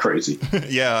of crazy.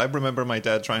 Yeah, I remember my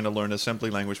dad trying to learn assembly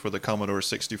language for the Commodore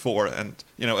 64, and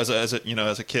as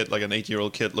a kid, like an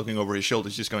 8-year-old kid looking over his shoulder,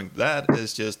 just going, that's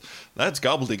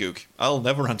gobbledygook. I'll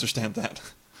never understand that.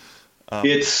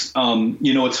 It's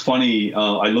it's funny.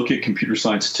 I look at computer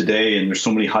science today, and there's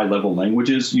so many high-level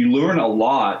languages. You learn a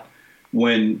lot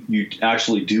when you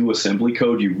actually do assembly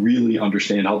code. You really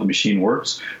understand how the machine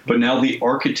works. But now the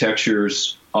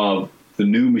architectures of the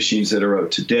new machines that are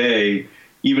out today,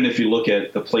 even if you look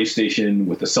at the PlayStation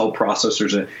with the cell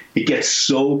processors, it gets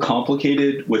so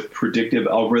complicated with predictive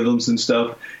algorithms and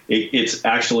stuff. It's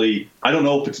actually, I don't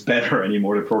know if it's better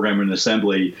anymore to program in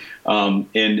assembly.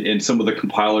 And some of the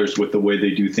compilers, with the way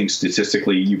they do things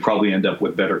statistically, you probably end up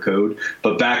with better code.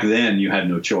 But back then, you had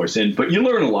no choice. But you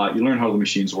learn a lot. You learn how the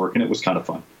machines work, and it was kind of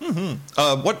fun.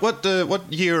 Mm-hmm.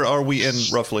 What year are we in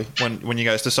roughly when you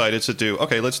guys decided to do?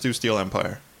 Okay, let's do Steel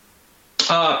Empire.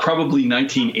 Probably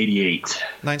 1988.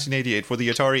 1988 for the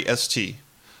Atari ST.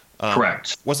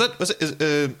 Correct. I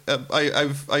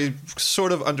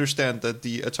sort of understand that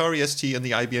the Atari ST and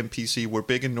the IBM PC were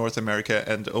big in North America,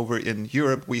 and over in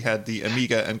Europe we had the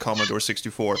Amiga and Commodore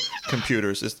 64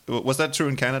 computers. Was that true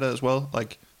in Canada as well?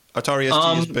 Like Atari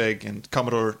ST is big and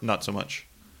Commodore not so much.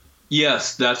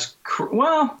 Yes, that's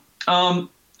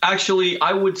actually,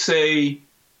 I would say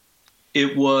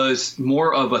it was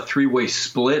more of a three-way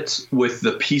split, with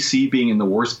the PC being in the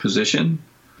worst position.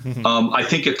 I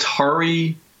think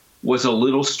Atari was a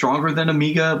little stronger than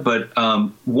Amiga, but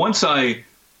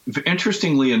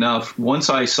interestingly enough, once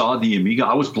I saw the Amiga,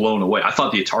 I was blown away. I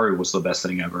thought the Atari was the best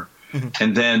thing ever.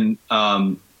 And then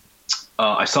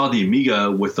I saw the Amiga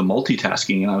with the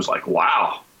multitasking, and I was like,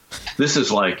 wow, this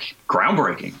is like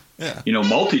groundbreaking. Yeah.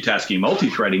 Multitasking,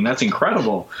 multi-threading, that's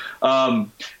incredible. And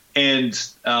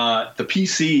the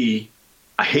PC,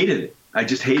 I hated it. I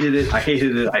just hated it. I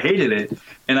hated it.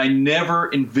 And I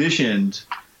never envisioned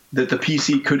that the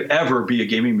PC could ever be a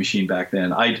gaming machine back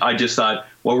then. I just thought,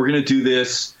 well, we're going to do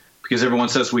this because everyone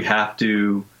says we have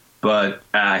to, but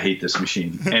I hate this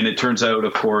machine. And it turns out,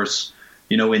 of course,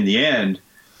 in the end,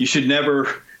 you should never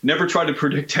try to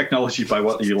predict technology by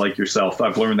what you like yourself.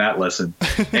 I've learned that lesson.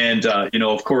 And,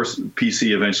 of course,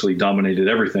 PC eventually dominated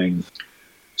everything.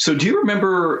 So do you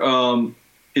remember,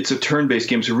 it's a turn-based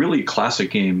game. It's a really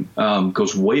classic game.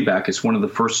 Goes way back. It's one of the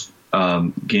first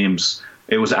games.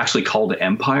 It was actually called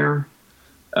Empire.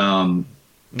 No,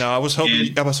 I was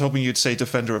hoping you'd say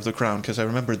Defender of the Crown, because I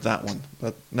remembered that one.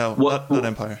 But no, not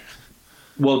Empire.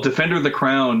 Well, Defender of the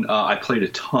Crown, I played a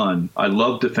ton. I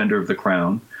love Defender of the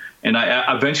Crown. And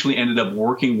I eventually ended up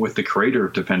working with the creator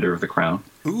of Defender of the Crown.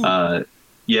 Bob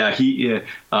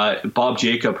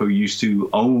Jacob, who used to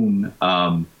own,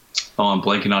 I'm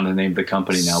blanking on the name of the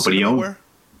company now, but he owned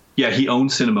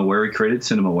Cinemaware. He created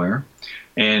Cinemaware,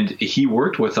 and he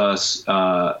worked with us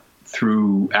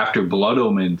through After Blood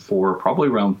Omen for probably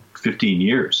around 15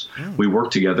 years. We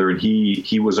worked together, and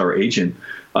he was our agent.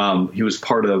 He was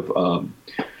part of a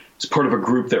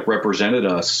group that represented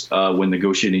us when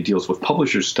negotiating deals with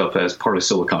publishers stuff as part of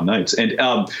Silicon Knights. And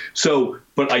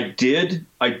but I did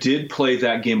play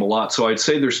that game a lot. So I'd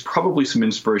say there's probably some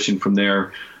inspiration from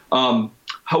there.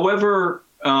 However,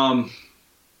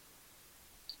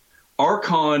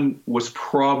 Archon was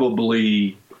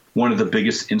probably one of the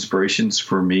biggest inspirations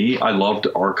for me. I loved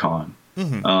Archon.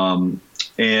 And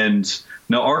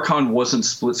now Archon wasn't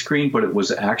split screen, but it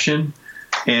was action.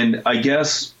 And I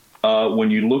guess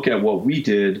when you look at what we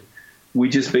did, we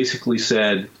just basically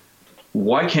said,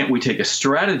 why can't we take a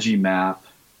strategy map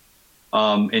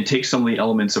and take some of the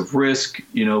elements of Risk,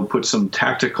 put some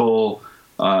tactical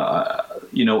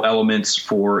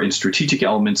elements and strategic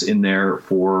elements in there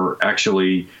for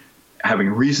actually having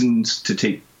reasons to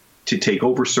take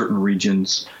over certain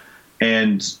regions.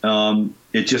 And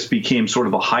it just became sort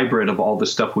of a hybrid of all the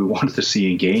stuff we wanted to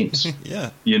see in games. Yeah.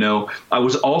 I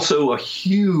was also a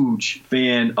huge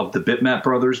fan of the Bitmap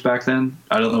brothers back then.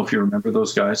 I don't know if you remember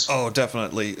those guys. Oh,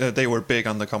 definitely. They were big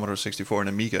on the Commodore 64 and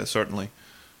Amiga, certainly.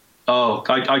 Oh,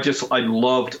 I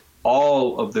loved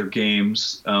all of their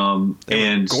games. They were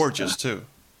gorgeous too.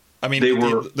 I mean,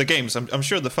 the games. I'm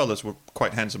sure the fellas were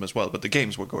quite handsome as well, but the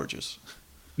games were gorgeous.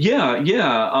 Yeah.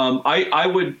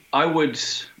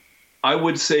 I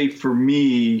would say for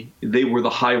me, they were the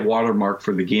high watermark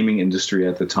for the gaming industry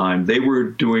at the time. They were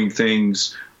doing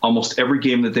things. Almost every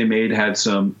game that they made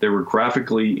they were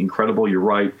graphically incredible. You're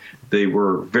right. They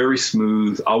were very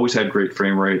smooth, always had great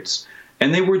frame rates.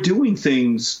 And they were doing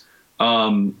things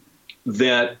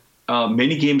that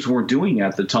many games weren't doing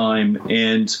at the time.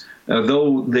 And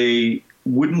though they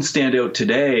wouldn't stand out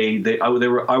today, I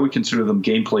would consider them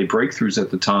gameplay breakthroughs at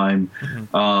the time,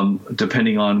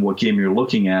 depending on what game you're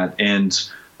looking at. And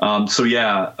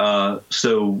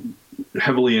so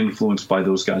heavily influenced by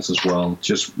those guys as well.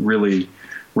 Just really,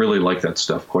 really like that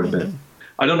stuff quite a bit.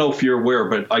 I don't know if you're aware,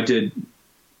 but I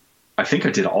think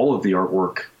I did all of the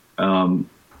artwork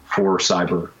for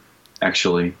Cyber,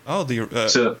 actually. Oh, the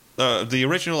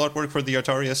original artwork for the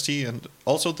Atari ST and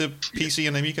also the PC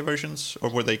and Amiga versions, or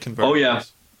were they converted? Oh yeah.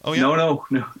 No.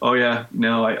 Oh yeah.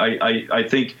 No, I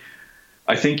think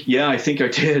I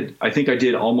did. I think I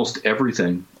did almost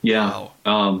everything. Yeah.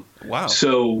 Wow. Wow.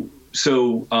 So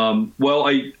a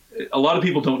lot of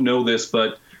people don't know this,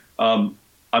 but have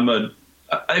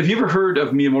you ever heard of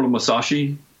Miyamoto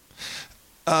Musashi?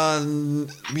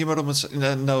 Miyamoto Musashi?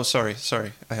 No, sorry,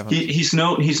 I haven't. He's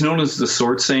known as the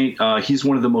Sword Saint. He's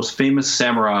one of the most famous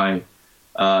samurai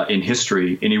in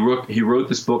history, and he wrote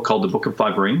this book called The Book of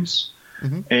Five Rings.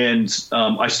 And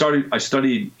I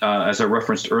studied as I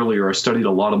referenced earlier. I studied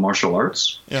a lot of martial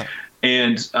arts. Yeah.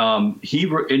 And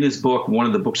he in his book, one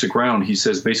of the Books of Ground, he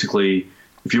says basically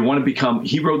if you want to become,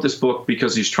 he wrote this book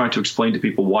because he's trying to explain to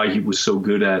people why he was so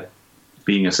good at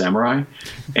being a samurai.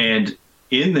 And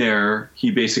in there,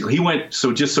 he went,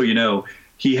 so just so you know,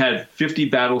 he had 50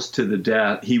 battles to the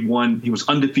death. He was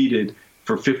undefeated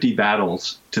for 50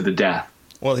 battles to the death.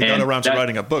 Well, he got around to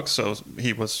writing a book, so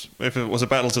if it was a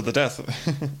battle to the death.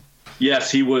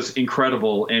 Yes, he was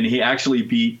incredible. And he actually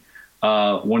beat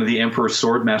one of the Emperor's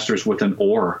sword masters with an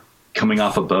oar coming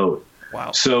off a boat.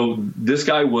 Wow. So this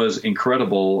guy was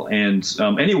incredible. And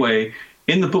anyway,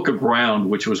 in the Book of Ground,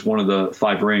 which was one of the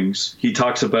 5 rings, he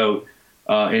talks about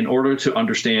in order to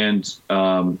understand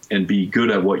and be good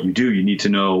at what you do, you need to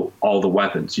know all the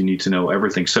weapons. You need to know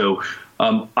everything. So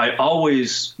I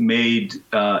always made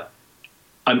I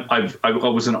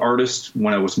was an artist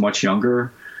when I was much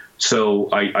younger. So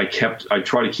I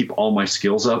try to keep all my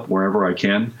skills up wherever I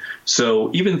can.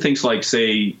 So even things like,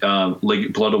 say,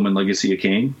 Blood Omen Legacy of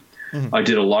Kain, I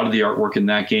did a lot of the artwork in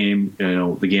that game,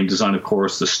 the game design, of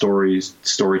course, the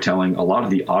storytelling, a lot of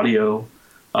the audio,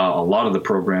 a lot of the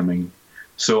programming.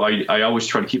 So I always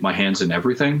try to keep my hands in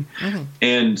everything.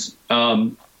 And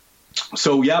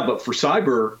so, yeah, but for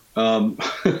Cyber,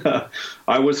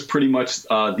 I was pretty much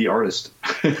the artist.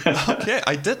 Okay,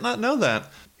 I did not know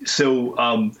that.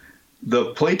 So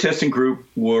the playtesting group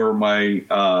were my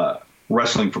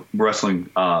wrestling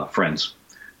friends.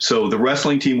 So the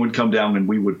wrestling team would come down and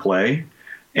we would play.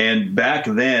 And back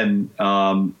then,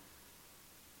 I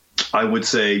would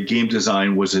say game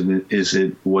design was in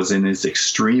its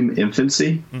extreme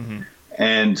infancy.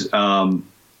 And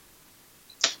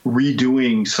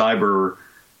redoing Cyber,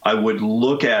 I would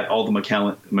look at all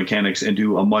the mechanics and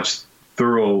do a much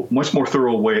more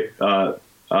thorough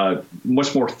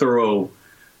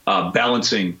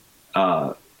balancing.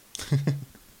 I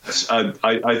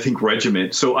think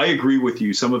regiment. So I agree with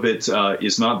you. Some of it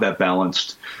is not that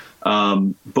balanced,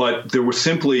 but there was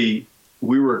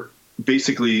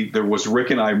there was Rick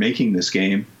and I making this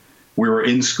game. We were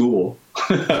in school,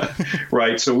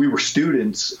 right? So we were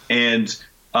students, and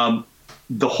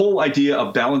the whole idea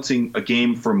of balancing a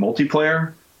game for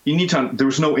multiplayer, there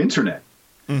was no internet.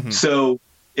 So,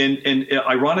 and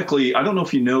ironically, I don't know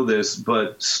if you know this,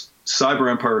 but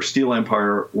Cyber Empire, Steel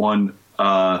Empire won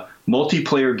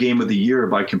multiplayer game of the year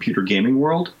by Computer Gaming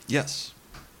World. Yes.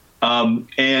 But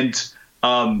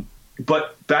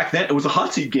back then it was a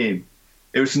hot seat game.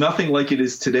 It was nothing like it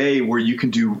is today, where you can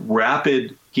do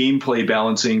rapid gameplay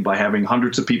balancing by having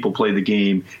hundreds of people play the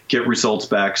game, get results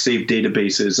back, save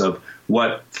databases of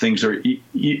what things are.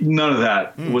 None of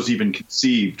that was even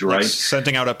conceived, right? Like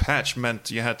sending out a patch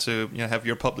meant you had to have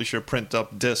your publisher print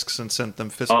up discs and send them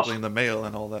physically in the mail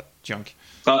and all that junk.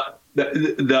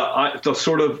 The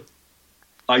sort of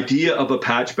idea of a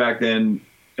patch back then,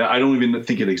 I don't even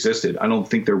think it existed. I don't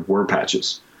think there were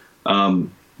patches.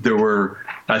 There were.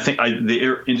 I think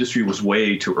the industry was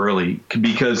way too early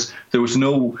because there was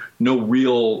no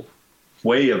real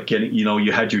way of getting.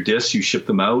 You had your discs, you shipped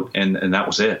them out, and that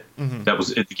was it. That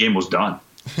was it. The game was done.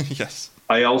 Yes.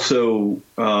 I also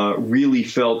really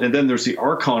felt, and then there's the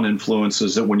Archon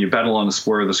influences that when you battle on a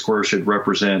square, the square should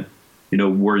represent,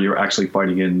 where you're actually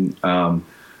fighting in.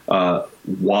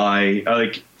 Why?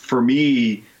 Like for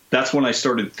me, that's when I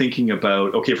started thinking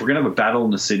about, okay, if we're gonna have a battle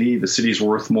in the city's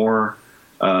worth more.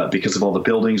 Because of all the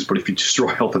buildings, but if you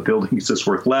destroy all the buildings, it's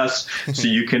worth less. So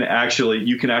you can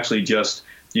actually just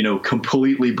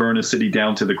completely burn a city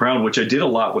down to the ground, which I did a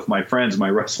lot with my friends,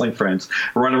 my wrestling friends,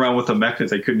 run around with a mech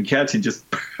that they couldn't catch and just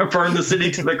burn the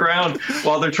city to the ground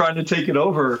while they're trying to take it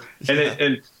over.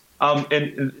 And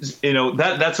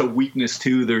that's a weakness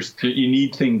too. You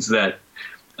need things that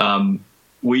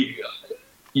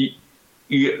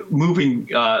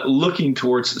looking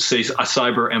towards, say, a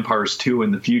Cyber Empires 2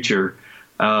 in the future.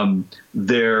 I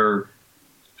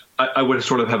would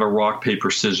sort of have a rock,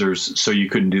 paper, scissors, so you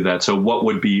couldn't do that. So what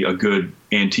would be a good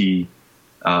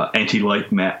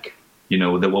anti-light mech?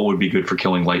 What would be good for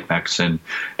killing light mechs and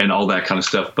all that kind of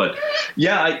stuff. But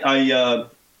yeah,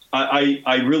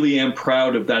 I really am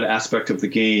proud of that aspect of the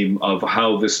game, of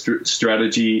how the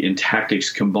strategy and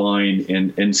tactics combine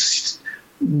and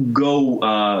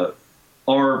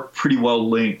are pretty well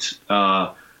linked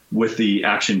with the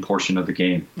action portion of the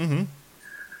game.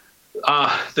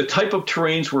 The type of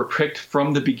terrains were picked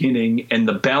from the beginning, and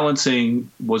the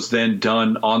balancing was then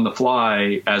done on the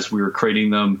fly as we were creating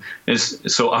them.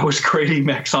 So I was creating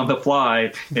mechs on the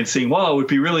fly and saying, well, it would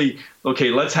be really,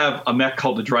 okay, let's have a mech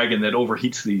called the Dragon that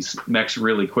overheats these mechs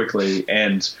really quickly.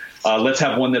 And let's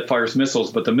have one that fires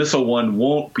missiles, but the missile one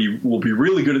will be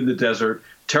really good in the desert,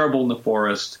 terrible in the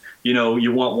forest.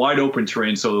 You want wide open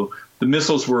terrain. So the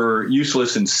missiles were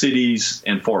useless in cities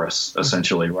and forests,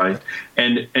 essentially, right?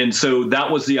 And so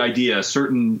that was the idea.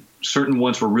 Certain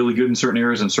ones were really good in certain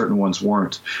areas, and certain ones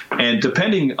weren't. And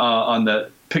depending on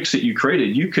the picks that you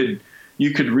created, you could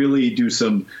really do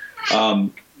some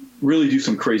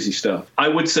crazy stuff. I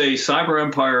would say Cyber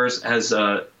Empires has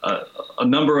a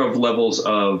number of levels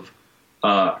of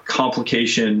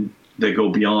complication that go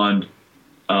beyond,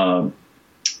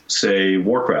 say,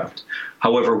 Warcraft.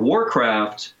 However,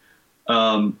 Warcraft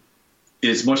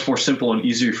is much more simple and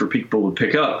easier for people to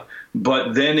pick up.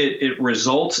 But then it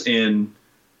results in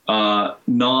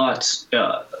not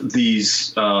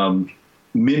these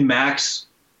min-max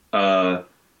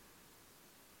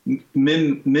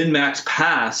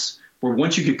paths, where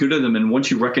once you get good at them and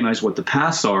once you recognize what the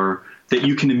paths are, that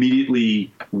you can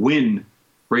immediately win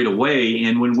right away.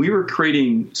 And when we were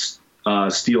creating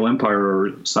Steel Empire or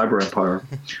Cyber Empire,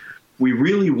 we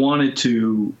really wanted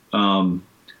to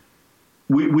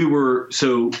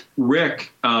so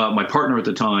Rick, my partner at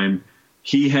the time,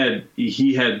 he had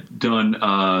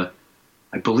done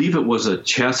I believe it was a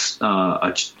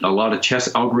lot of chess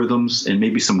algorithms and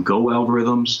maybe some Go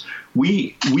algorithms.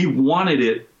 We wanted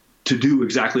it to do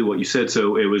exactly what you said.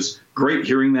 So it was great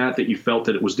hearing that you felt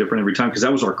that it was different every time, because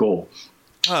that was our goal.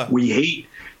 We hate,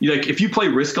 like, if you play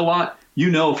Risk a lot,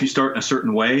 if you start in a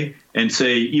certain way, and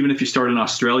say, even if you start in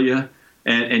Australia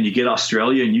and you get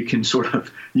Australia, and you can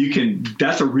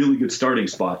that's a really good starting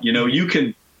spot. You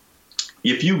can,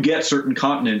 if you get certain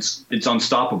continents, it's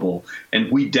unstoppable.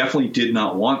 And we definitely did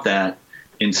not want that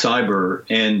in Cyber.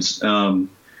 And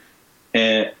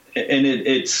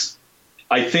it's,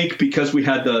 I think, because we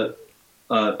had the,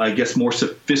 I guess, more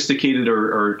sophisticated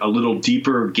or a little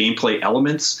deeper gameplay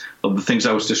elements of the things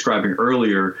I was describing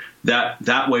earlier,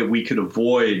 that way we could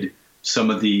avoid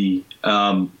some of the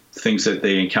things that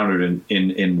they encountered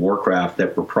in Warcraft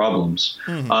that were problems.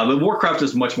 Mm-hmm. But Warcraft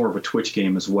is much more of a Twitch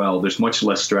game as well. There's much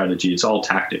less strategy. It's all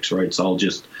tactics, right? It's all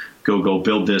just go,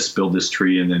 build this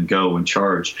tree, and then go and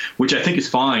charge, which I think is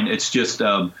fine. It's just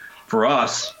for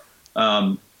us,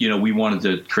 we wanted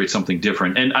to create something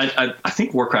different. And I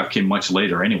think Warcraft came much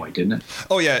later anyway, didn't it?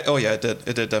 Oh yeah, it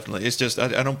did definitely. It's just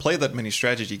I don't play that many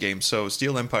strategy games, so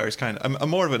Steel Empire is I'm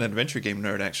more of an adventure game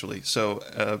nerd, actually. So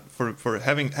for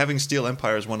having Steel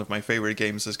Empire as one of my favorite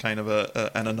games is kind of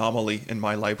an anomaly in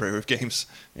my library of games.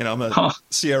 I'm a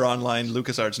Sierra Online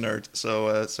LucasArts nerd,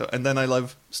 so and then I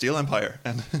love Steel Empire,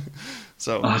 and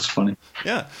so that's funny.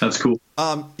 Yeah, that's cool.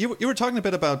 You were talking a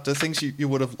bit about the things you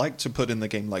would have liked to put in the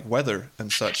game, like weather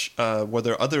and such. Were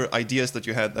there other ideas that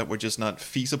you had that were just not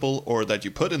feasible, or that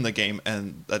you put in the game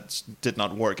and that did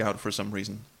not work out for some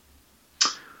reason?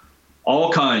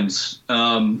 All kinds.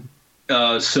 But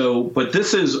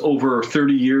this is over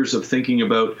 30 years of thinking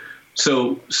about.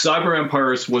 So Cyber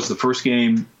Empires was the first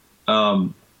game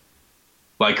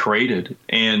I created,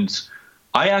 and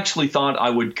I actually thought I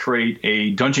would create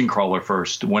a dungeon crawler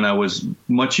first. When I was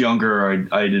much younger,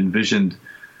 I'd envisioned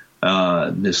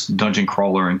this dungeon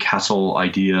crawler and castle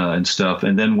idea and stuff.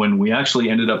 And then when we actually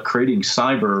ended up creating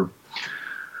Cyber,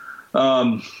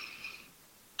 I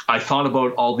thought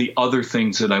about all the other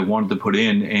things that I wanted to put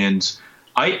in. And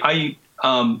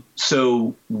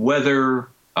so weather,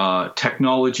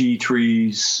 technology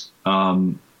trees,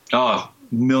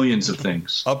 millions of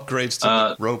things. Upgrades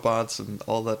to robots and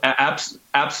all that.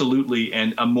 Absolutely.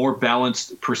 And a more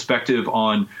balanced perspective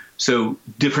on, so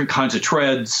different kinds of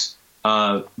treads,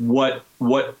 what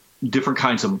different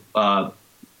kinds of,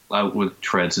 with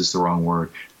treads is the wrong word,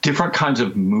 different kinds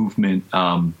of movement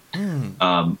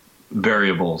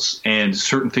variables, and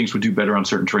certain things would do better on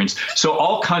certain terrains. So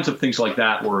all kinds of things like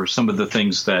that were some of the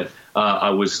things that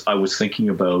I was thinking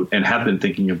about and have been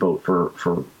thinking about for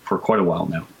quite a while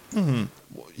now. Mm-hmm.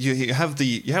 You have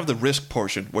the risk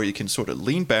portion where you can sort of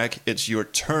lean back. It's your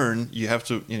turn. You have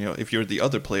to, if you're the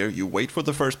other player, you wait for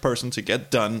the first person to get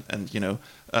done and,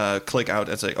 click out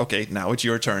and say, okay, now it's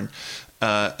your turn.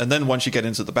 And then once you get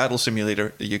into the battle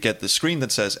simulator, you get the screen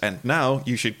that says, and now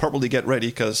you should probably get ready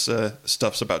because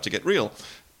stuff's about to get real.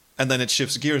 And then it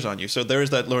shifts gears on you. So there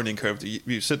is that learning curve.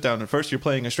 You sit down and first you're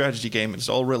playing a strategy game and it's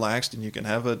all relaxed and you can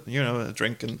have a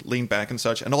drink and lean back and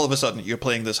such. And all of a sudden you're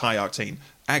playing this high octane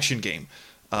action game.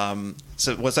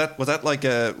 So was that like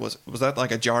a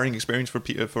jarring experience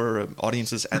for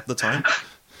audiences at the time?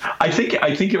 I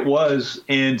think it was,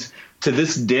 and to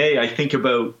this day I think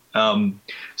about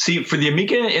for the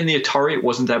Amiga and the Atari it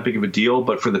wasn't that big of a deal,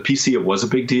 but for the PC it was a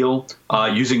big deal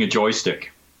using a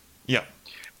joystick. Yeah,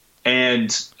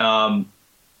 and I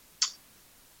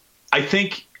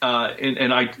think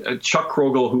Chuck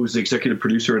Krogel, who was the executive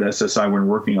producer at SSI when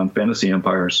working on Fantasy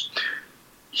Empires,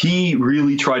 he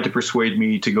really tried to persuade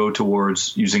me to go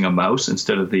towards using a mouse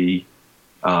instead of the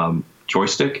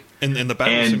joystick In the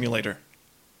battle simulator.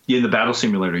 In the battle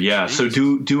simulator, yeah. Jeez. So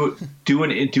do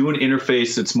an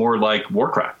interface that's more like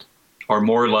Warcraft or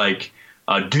more like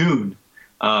Dune.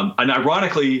 And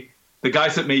ironically, the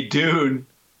guys that made Dune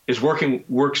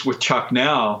works with Chuck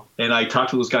now, and I talk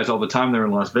to those guys all the time. They're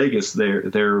in Las Vegas.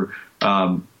 They're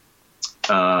a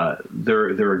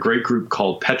great group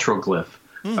called Petroglyph.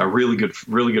 Really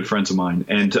good friends of mine,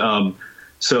 and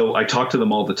so I talk to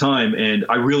them all the time. And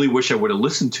I really wish I would have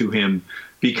listened to him,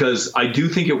 because I do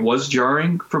think it was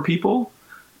jarring for people.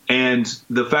 And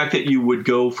the fact that you would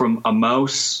go from a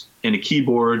mouse and a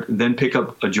keyboard, then pick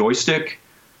up a joystick,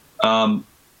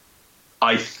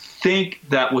 I think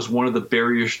that was one of the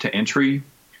barriers to entry.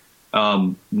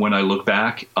 When I look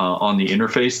back on the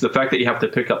interface, the fact that you have to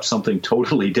pick up something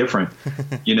totally different,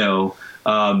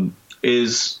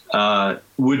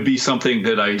 would be something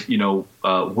that I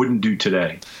wouldn't do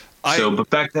today. But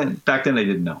back then I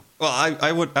didn't know. Well,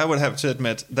 I would have to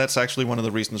admit that's actually one of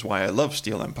the reasons why I love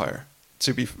Steel Empire.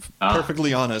 To be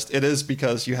perfectly honest, it is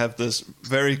because you have this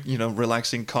very,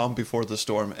 relaxing calm before the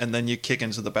storm, and then you kick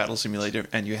into the battle simulator,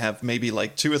 and you have maybe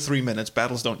like 2 or 3 minutes.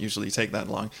 Battles don't usually take that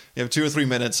long. You have 2 or 3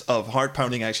 minutes of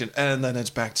heart-pounding action, and then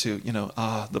it's back to,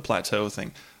 the plateau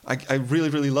thing. I really,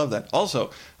 really love that.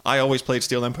 Also, I always played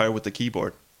Steel Empire with the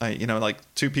keyboard. Like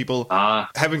 2 people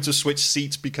having to switch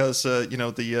seats because,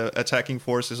 the attacking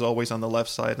force is always on the left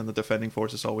side and the defending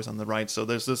force is always on the right. So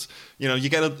there's this, you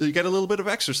get a little bit of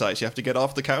exercise. You have to get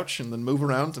off the couch and then move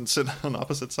around and sit on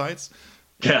opposite sides.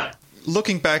 Yeah.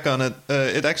 Looking back on it,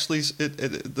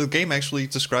 the game actually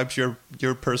describes your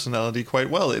personality quite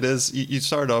well. It is you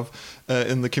start off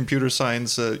in the computer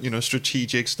science,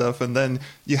 strategic stuff, and then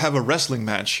you have a wrestling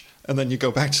match, and then you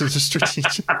go back to the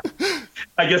strategic.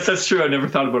 I guess that's true. I never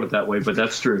thought about it that way, but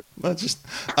that's true. Not just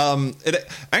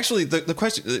the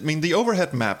question. I mean, the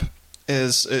overhead map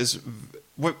is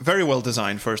very well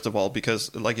designed. First of all,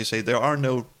 because, like you say, there are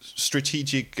no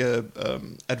strategic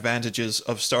advantages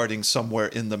of starting somewhere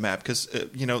in the map, because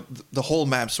the whole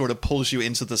map sort of pulls you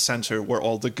into the center where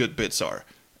all the good bits are,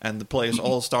 and the players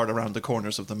all start around the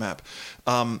corners of the map.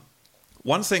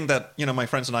 One thing that my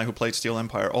friends and I who played Steel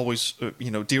Empire always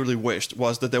dearly wished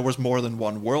was that there was more than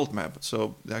one world map.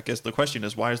 So I guess the question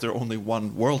is, why is there only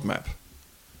one world map?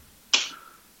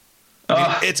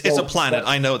 I mean, it's a planet.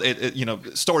 I know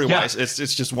it story wise,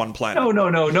 it's just one planet.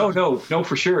 No,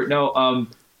 for sure. No.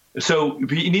 So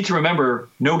you need to remember,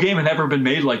 no game had ever been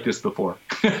made like this before.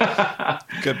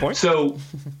 Good point. So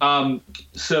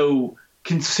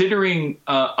considering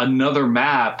another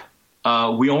map.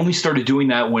 We only started doing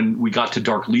that when we got to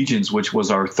Dark Legions, which was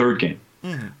our 3rd game.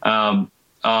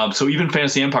 Mm-hmm. So even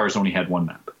Fantasy Empires only had one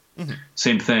map. Mm-hmm.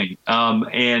 Same thing.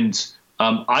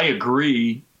 I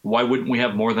agree. Why wouldn't we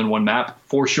have more than one map?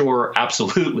 For sure,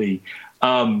 absolutely.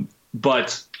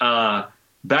 But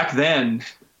back then,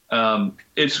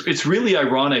 it's really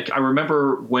ironic. I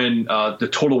remember when the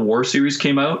Total War series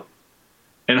came out,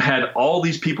 and I had all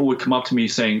these people would come up to me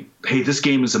saying, "Hey, this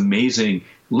game is amazing.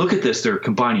 Look at this. They're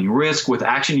combining risk with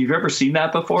action. You've ever seen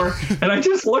that before?" And I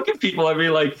just look at people. I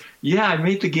mean, like, yeah, I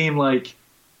made the game like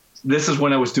this is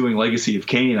when I was doing Legacy of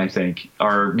Kain, I think,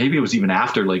 or maybe it was even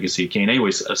after Legacy of Kain.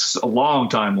 Anyways, a long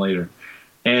time later.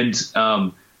 And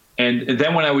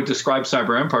then when I would describe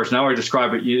Cyber Empires, now I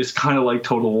describe it, it's kind of like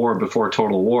Total War before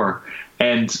Total War.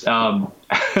 And,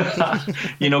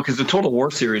 because the Total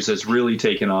War series has really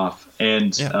taken off.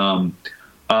 And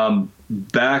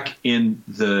back in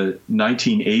the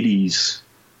 1980s,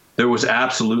 there was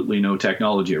absolutely no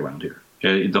technology around here.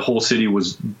 The whole city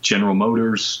was General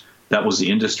Motors. That was the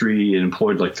industry. It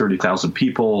employed like 30,000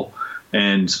 people.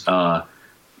 And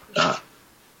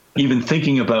even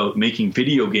thinking about making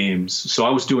video games. So I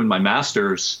was doing my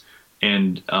master's,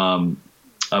 and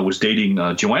I was dating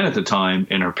Joanne at the time,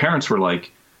 and her parents were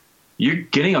like, "You're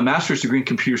getting a master's degree in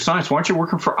computer science. Why aren't you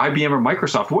working for IBM or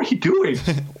Microsoft? What are you doing?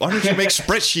 Why don't you make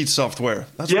spreadsheet software?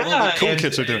 That's what all the cool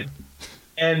kids are doing."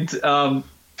 And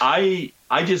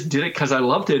I just did it because I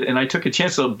loved it, and I took a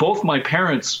chance. So both my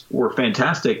parents were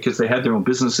fantastic because they had their own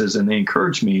businesses and they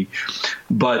encouraged me.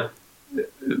 But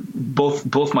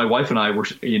both my wife and I were,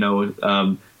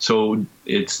 so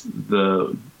it's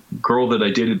the girl that I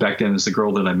dated back then is the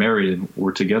girl that I married, and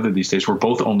we're together these days. We're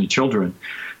both only children.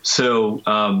 So,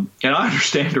 and I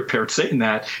understand her parents saying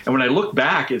that. And when I look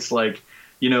back, it's like,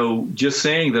 just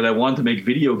saying that I wanted to make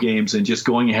video games and just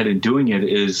going ahead and doing it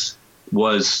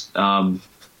was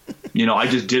I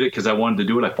just did it because I wanted to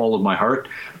do it. I followed my heart.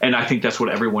 And I think that's what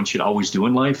everyone should always do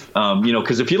in life.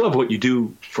 Because if you love what you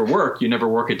do for work, you never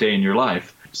work a day in your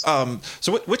life.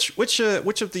 So which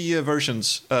of the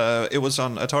versions? It was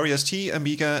on Atari ST,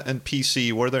 Amiga, and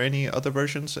PC. Were there any other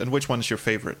versions? And which one's your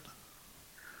favorite?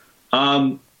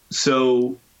 No,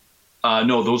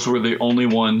 those were the only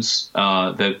ones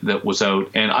that was out,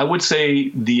 and I would say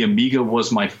the Amiga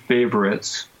was my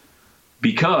favorite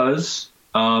because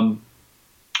the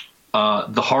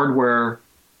hardware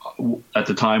at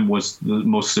the time was the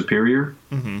most superior,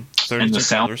 and the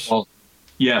sound. Well,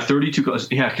 32 colors.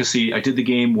 Yeah, because see, I did the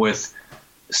game with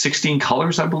 16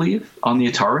 colors, I believe, on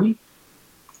the Atari,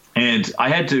 and I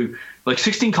had to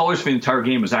 16 colors for the entire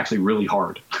game was actually really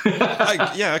hard.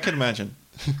 I can imagine.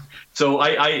 So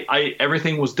I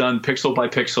everything was done pixel by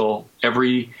pixel.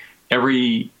 Every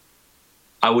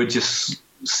I would just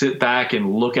sit back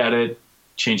and look at it,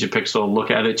 change a pixel,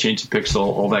 look at it, change a pixel,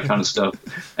 all that kind of stuff.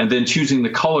 And then choosing the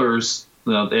colors,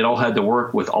 it all had to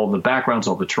work with all the backgrounds,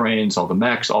 all the terrains, all the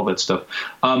mechs, all that stuff.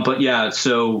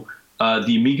 So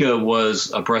the Amiga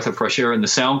was a breath of fresh air, and the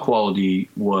sound quality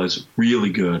was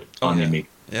really good on the Amiga.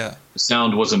 Yeah. The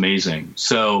sound was amazing.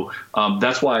 So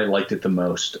that's why I liked it the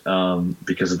most,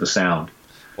 because of the sound.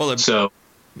 Well,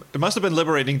 it must have been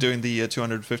liberating doing the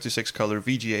 256 color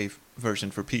VGA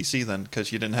version for PC then,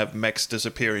 because you didn't have mechs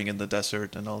disappearing in the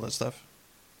desert and all that stuff.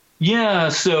 Yeah.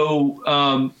 So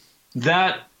I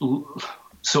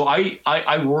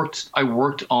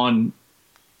worked on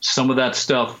some of that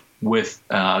stuff with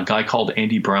a guy called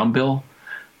Andy Brownbill,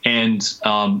 and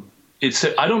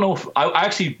I don't know if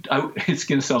it's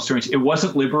going to sound strange. It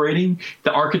wasn't liberating.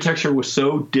 The architecture was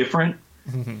so different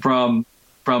from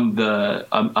the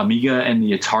Amiga and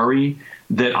the Atari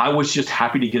that I was just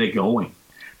happy to get it going.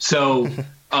 So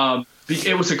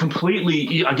it was a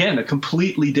completely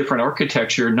different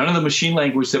architecture. None of the machine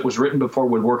language that was written before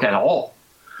would work at all.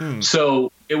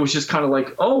 So it was just kind of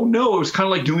like, oh no, it was kind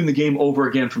of like doing the game over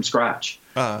again from scratch.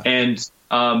 But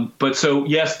so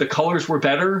yes, the colors were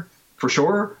better for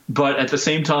sure. But at the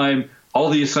same time,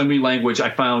 all the assembly language I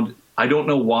found, I don't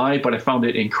know why, but I found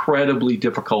it incredibly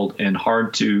difficult and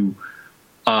hard to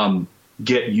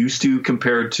get used to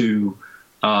compared to,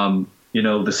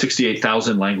 the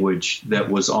 68,000 language that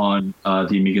was on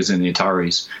the Amigas and the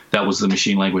Ataris. That was the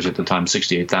machine language at the time,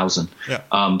 68,000. Yeah.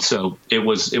 So it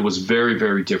was very,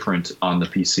 very different on the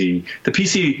PC. The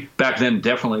PC back then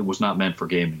definitely was not meant for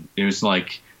gaming. It was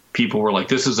like people were like,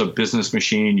 "This is a business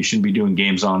machine. You shouldn't be doing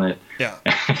games on it." Yeah.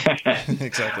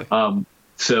 Exactly. But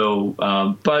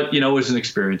it was an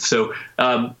experience. So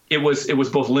it was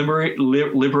both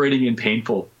liberating and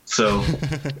painful. So.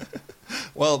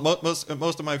 Well, most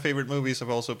of my favorite movies have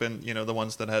also been, the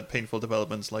ones that had painful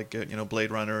developments, like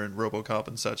Blade Runner and RoboCop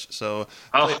and such. So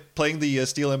playing the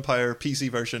Steel Empire PC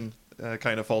version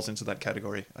kind of falls into that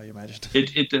category, I imagine.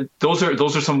 Those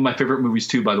are some of my favorite movies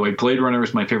too. By the way, Blade Runner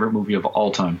is my favorite movie of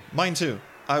all time. Mine too.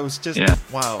 I was just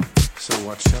wow. So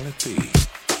what shall it be?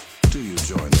 Do you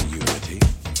join the Unity,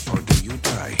 or do you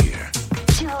die here?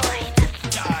 Join.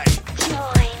 Die.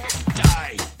 Join.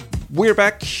 Die. We're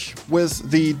back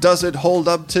with the Does It Hold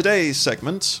Up Today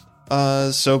segment.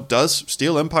 So does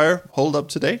Steel Empire hold up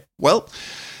today? Well,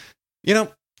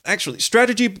 actually,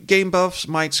 strategy game buffs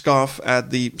might scoff at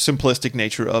the simplistic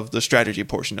nature of the strategy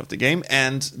portion of the game,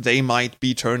 and they might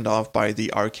be turned off by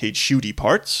the arcade shooty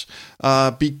parts.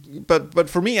 But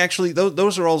for me, actually,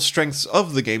 those are all strengths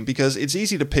of the game, because it's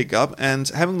easy to pick up, and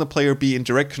having the player be in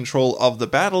direct control of the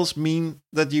battles mean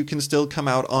that you can still come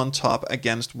out on top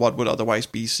against what would otherwise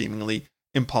be seemingly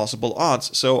impossible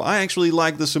odds. So I actually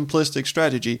like the simplistic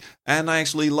strategy, and I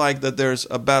actually like that there's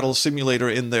a battle simulator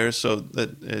in there, so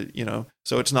that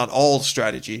so it's not all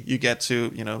strategy. You get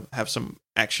to have some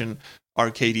action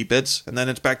arcadey bits, and then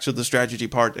it's back to the strategy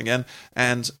part again,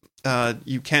 and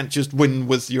you can't just win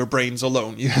with your brains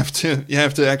alone. You have to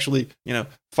actually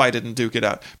fight it and duke it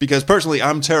out. Because personally,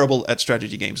 I'm terrible at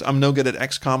strategy games. I'm no good at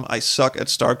XCOM. I suck at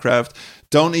StarCraft.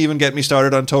 Don't even get me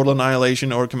started on Total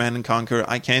Annihilation or Command and Conquer.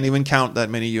 I can't even count that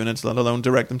many units, let alone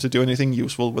direct them to do anything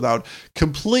useful without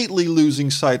completely losing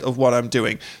sight of what I'm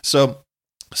doing. So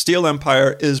Steel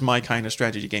Empire is my kind of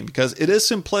strategy game, because it is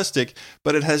simplistic,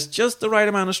 but it has just the right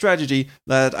amount of strategy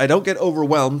that I don't get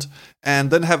overwhelmed,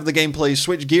 and then have the gameplay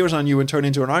switch gears on you and turn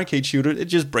into an arcade shooter. It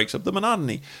just breaks up the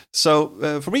monotony.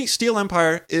 So for me, Steel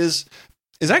Empire is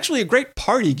actually a great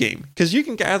party game, because you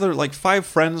can gather like 5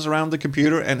 friends around the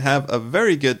computer and have a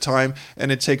very good time,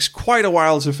 and it takes quite a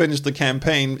while to finish the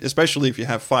campaign, especially if you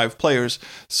have 5 players.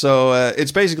 So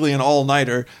it's basically an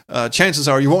all-nighter. Chances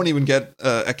are you won't even get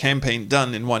a campaign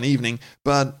done in one evening,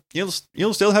 but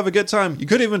you'll still have a good time. You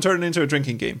could even turn it into a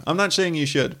drinking game. I'm not saying you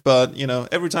should, but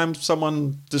every time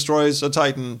someone destroys a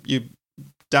Titan, you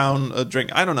down a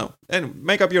drink. I don't know. And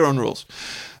make up your own rules.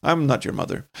 I'm not your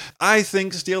mother. I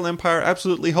think Steel Empire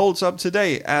absolutely holds up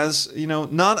today as,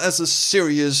 not as a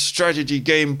serious strategy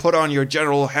game. Put on your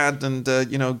general hat and,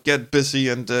 get busy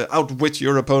and outwit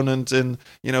your opponent. And,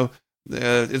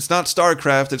 it's not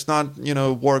StarCraft. It's not,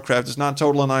 Warcraft. It's not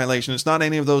Total Annihilation. It's not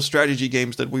any of those strategy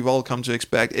games that we've all come to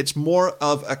expect. It's more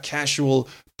of a casual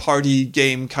party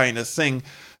game kind of thing.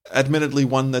 Admittedly,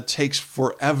 one that takes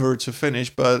forever to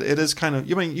finish, but it is kind of,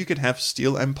 you could have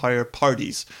Steel Empire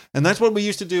parties. And that's what we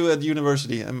used to do at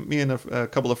university. And me and a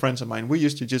couple of friends of mine, we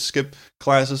used to just skip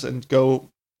classes and go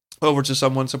over to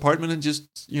someone's apartment and just,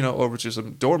 over to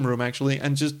some dorm room actually,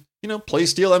 and just, play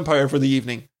Steel Empire for the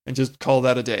evening and just call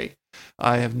that a day.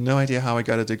 I have no idea how I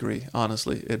got a degree,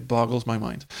 honestly. It boggles my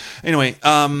mind. Anyway,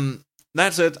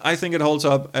 that's it. I think it holds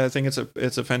up. I think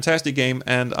it's a fantastic game,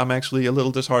 and I'm actually a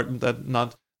little disheartened that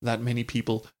not that many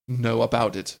people know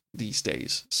about it these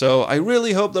days. So I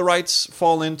really hope the rights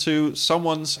fall into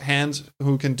someone's hands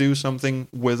who can do something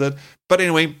with it. But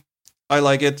anyway, I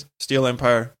like it. Steel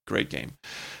Empire, great game.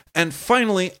 And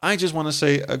finally, I just want to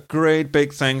say a great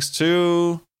big thanks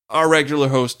to our regular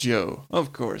host, Joe.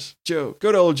 Of course, Joe.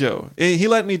 Good old Joe. He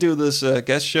let me do this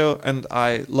guest show, and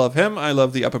I love him. I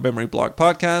love the Upper Memory Block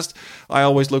podcast. I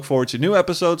always look forward to new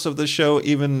episodes of this show,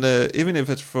 even if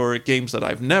it's for games that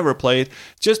I've never played,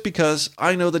 just because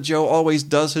I know that Joe always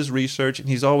does his research, and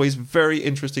he's always very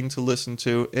interesting to listen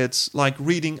to. It's like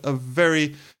reading a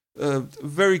very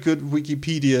good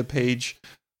Wikipedia page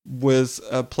with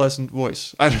a pleasant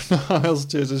voice. I don't know how else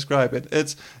to describe it.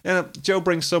 It's Joe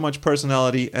brings so much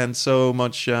personality and so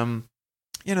much it's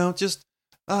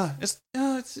a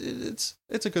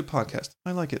good podcast.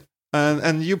 I like it.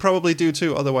 And you probably do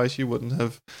too, otherwise you wouldn't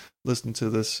have listened to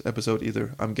this episode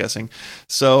either, I'm guessing.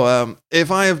 So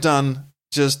if I have done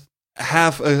just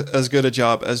half as good a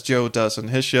job as Joe does in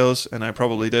his shows, and I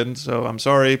probably didn't, so I'm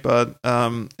sorry, but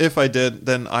if I did,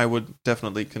 then I would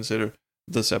definitely consider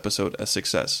this episode a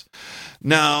success.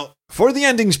 Now, for the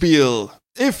ending spiel,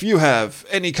 if you have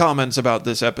any comments about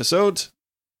this episode,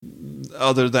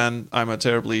 other than I'm a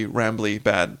terribly rambly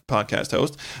bad podcast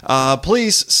host,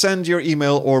 please send your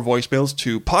email or voicemails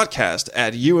to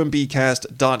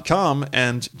podcast@umbcast.com,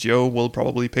 and Joe will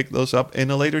probably pick those up in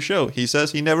a later show. He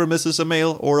says he never misses a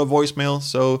mail or a voicemail,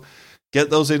 so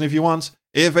get those in if you want.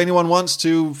 If anyone wants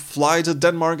to fly to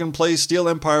Denmark and play Steel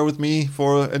Empire with me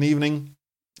for an evening,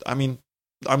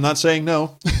 I'm not saying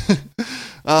no.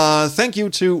 Thank you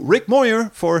to Rick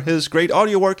Moyer for his great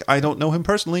audio work. I don't know him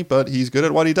personally, but he's good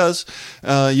at what he does.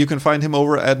 You can find him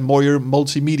over at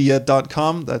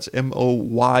moyermultimedia.com. That's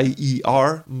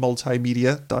MOYER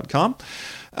multimedia.com.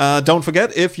 Don't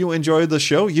forget, if you enjoy the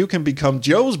show, you can become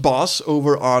Joe's boss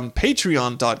over on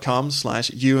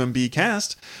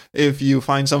patreon.com/UMBcast. If you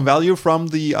find some value from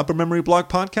the Upper Memory Block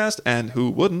podcast, and who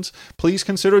wouldn't, please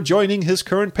consider joining his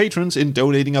current patrons in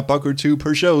donating $1 or $2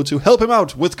 per show to help him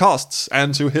out with costs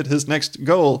and to hit his next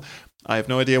goal. I have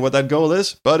no idea what that goal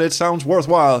is, but it sounds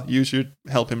worthwhile. You should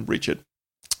help him reach it.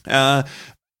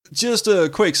 Just a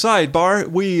quick sidebar,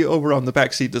 we over on the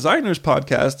Backseat Designers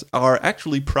podcast are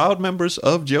actually proud members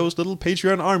of Joe's little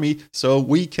Patreon army, so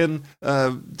we can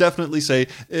definitely say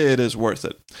it is worth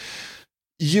it.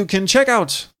 You can check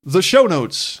out the show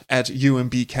notes at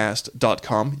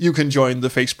umbcast.com. You can join the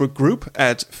Facebook group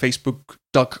at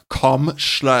facebook.com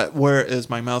where is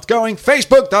my mouth going?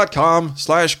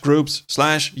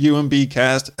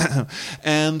 Facebook.com/groups/UMBcast.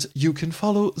 And you can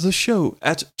follow the show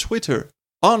at Twitter,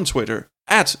 on Twitter,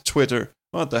 at Twitter.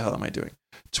 What the hell am I doing?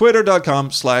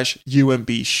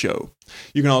 Twitter.com/UMBshow.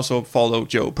 You can also follow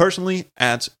Joe personally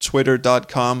at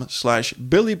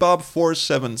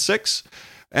twitter.com/BillyBob476.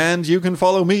 And you can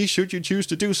follow me, should you choose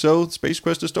to do so, Space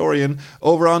Quest Historian,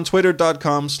 over on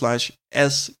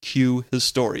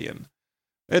twitter.com/SQHistorian.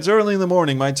 It's early in the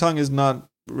morning. My tongue is not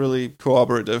really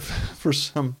cooperative for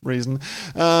some reason.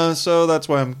 So that's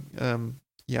why I'm,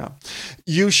 yeah.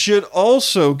 You should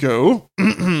also go,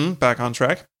 back on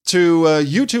track, to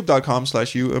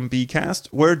youtube.com/UMBcast,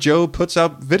 where Joe puts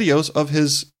out videos of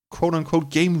his quote-unquote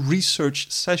game research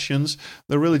sessions.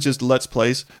 They're really just Let's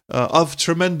Plays of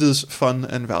tremendous fun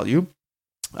and value.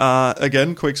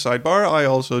 Again, quick sidebar, I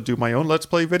also do my own Let's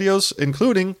Play videos,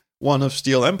 including one of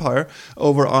Steel Empire,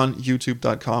 over on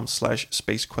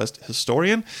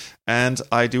youtube.com/SpaceQuestHistorian. And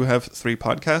I do have 3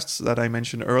 podcasts that I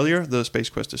mentioned earlier. The Space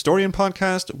Quest Historian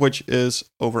podcast, which is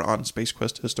over on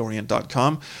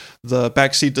SpaceQuestHistorian.com. The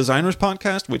Backseat Designers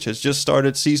podcast, which has just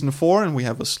started season 4, and we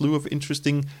have a slew of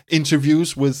interesting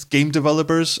interviews with game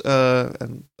developers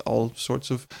and all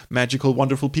sorts of magical,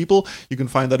 wonderful people. You can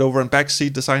find that over on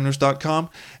BackseatDesigners.com.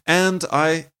 And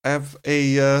I have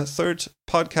a third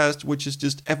podcast, which is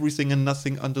just everything and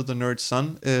nothing under the nerd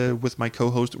sun, with my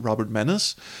co-host Robert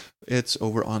Menace. It's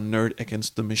over on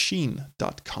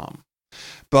nerdagainstthemachine.com.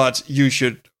 But you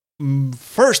should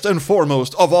first and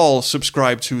foremost of all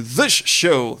subscribe to this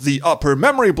show, the Upper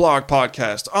Memory Block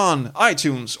podcast, on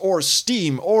iTunes or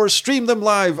Steam, or stream them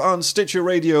live on Stitcher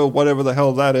Radio, whatever the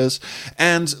hell that is,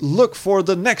 and look for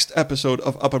the next episode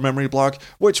of Upper Memory Block,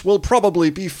 which will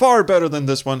probably be far better than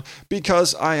this one,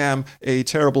 because I am a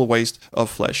terrible waste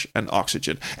of flesh and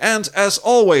oxygen. And as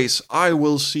always, I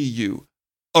will see you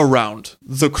around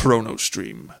the Chrono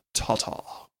Stream.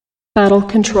 Ta-ta. Battle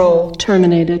control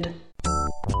terminated.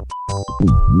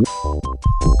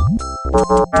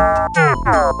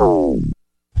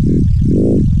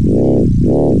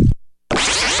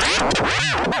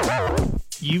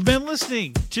 You've been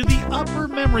listening to the Upper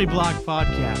Memory Block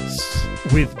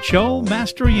Podcast with Joe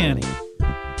Mastriani.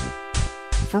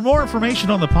 For more information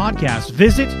on the podcast,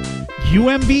 visit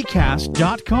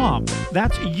UMBCast.com.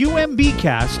 That's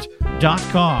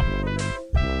UMBCast.com.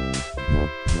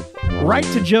 Write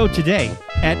to Joe today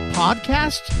at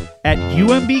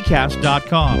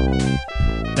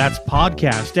podcast@UMBcast.com. That's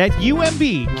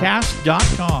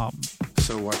podcast@UMBcast.com.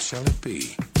 So what shall it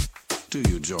be? Do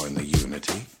you join the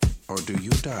Unity, or do you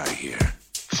die here?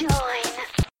 Join.